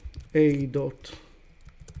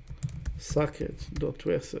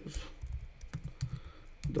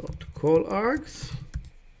a.socket.reserve.call args,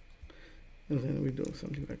 and then we do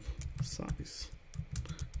something like size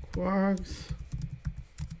quargs.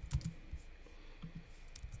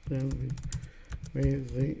 Then we raise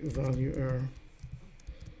the value error.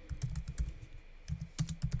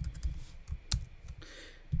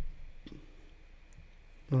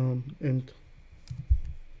 And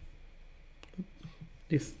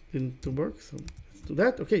this didn't work, so let's do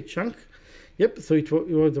that. Okay, chunk. Yep, so it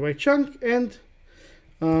was the right chunk, and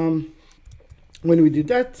when we did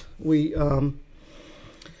that, we called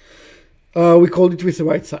it with the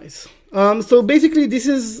right size. So basically, this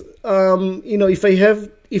is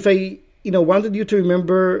if I wanted you to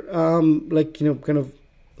remember kind of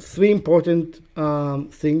 3 important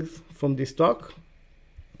things from this talk.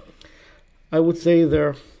 I would say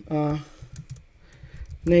their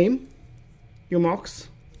name your mocks,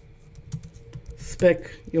 spec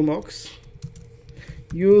your mocks,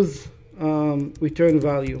 use return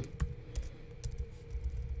value.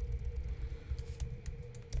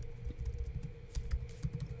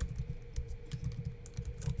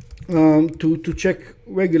 To check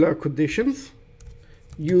regular conditions,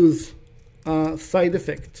 use side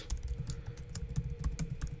effect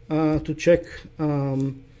to check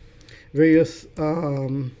various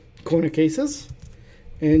corner cases,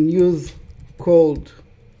 and use cold.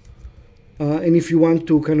 And if you want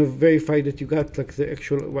to kind of verify that you got like the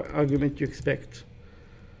actual argument you expect.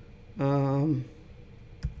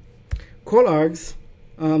 Call args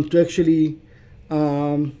to actually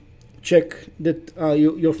check that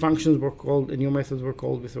your functions were called and your methods were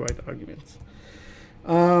called with the right arguments.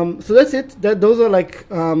 So that's it. Those are like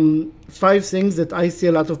 5 things that I see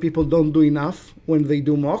a lot of people don't do enough when they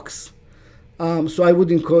do mocks. So I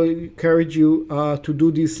would encourage you to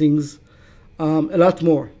do these things a lot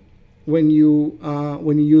more when you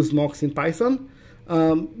use mocks in Python,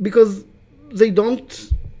 because they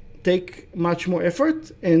don't take much more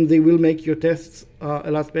effort and they will make your tests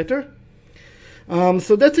a lot better.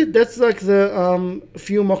 So that's it. That's like the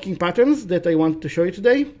few mocking patterns that I want to show you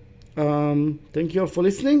today. Thank you all for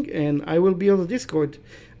listening, and I will be on the Discord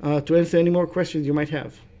to answer any more questions you might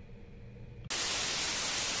have.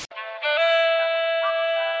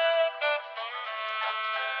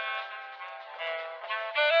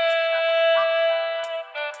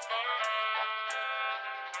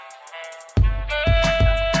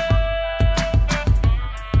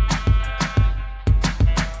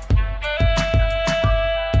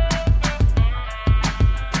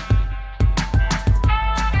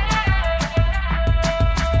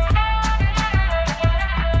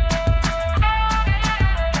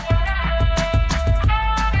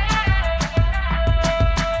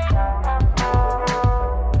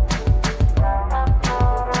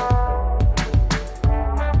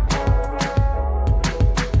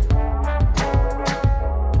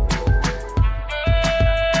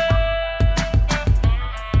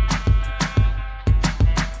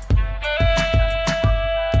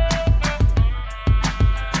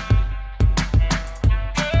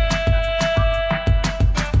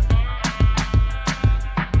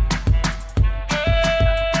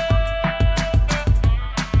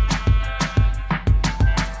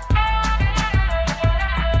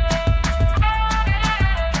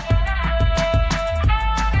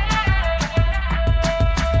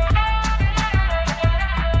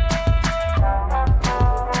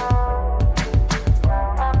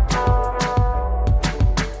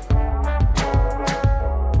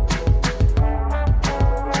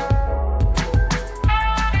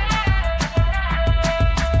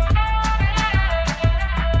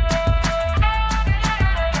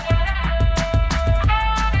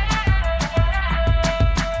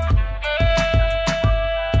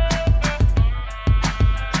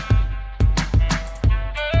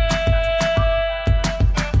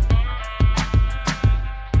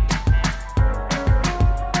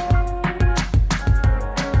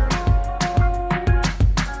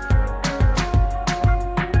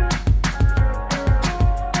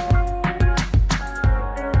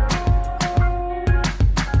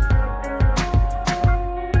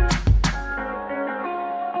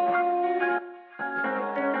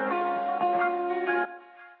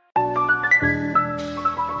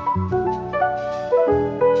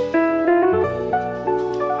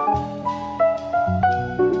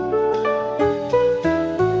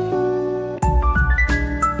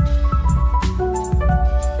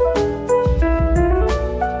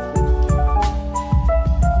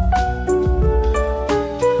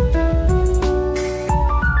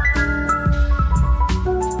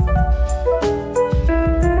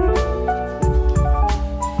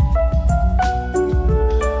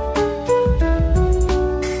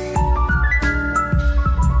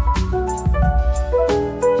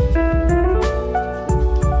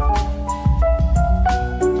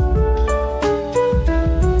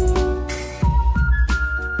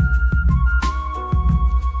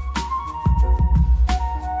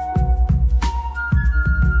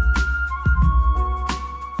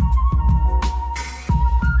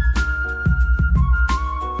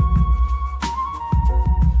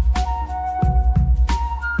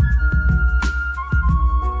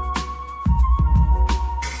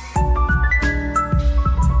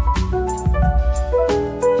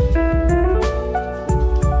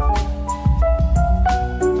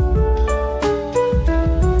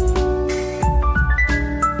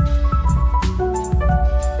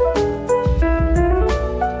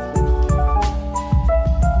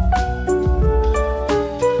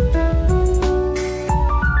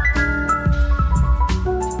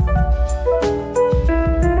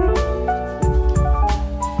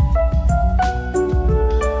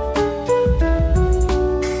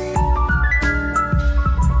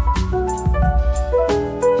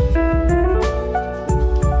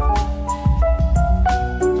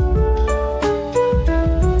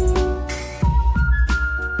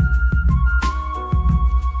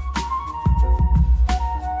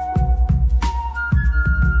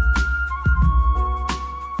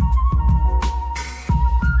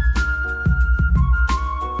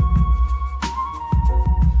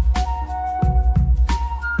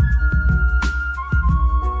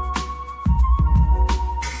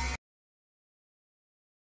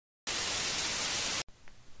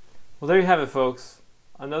 Well, there you have it, folks.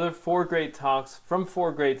 Another 4 great talks from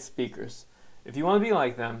 4 great speakers. If you want to be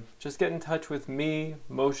like them, just get in touch with me,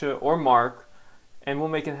 Moshe, or Mark, and we'll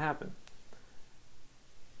make it happen.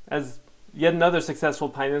 As yet another successful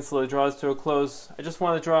Pyninsula draws to a close, I just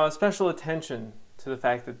want to draw special attention to the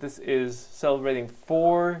fact that this is celebrating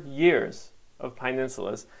 4 years of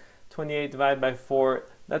Pyninsulas. 28 divided by 4,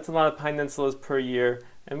 that's a lot of Pyninsulas per year,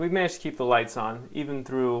 and we've managed to keep the lights on, even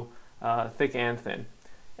through thick and thin.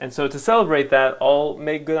 And so to celebrate that, I'll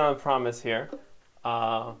make good on a promise here,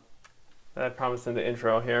 that I promised in the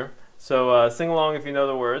intro here. So sing along if you know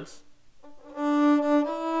the words.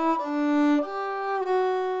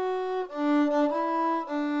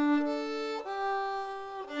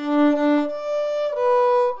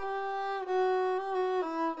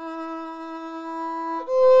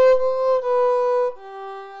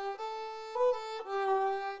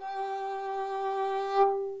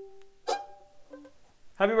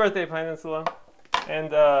 Happy birthday, Pyninsula,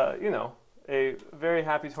 and a very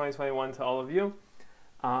happy 2021 to all of you.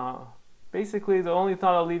 Basically, the only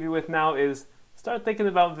thought I'll leave you with now is start thinking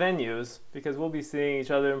about venues, because we'll be seeing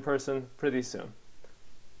each other in person pretty soon.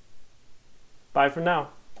 Bye for now.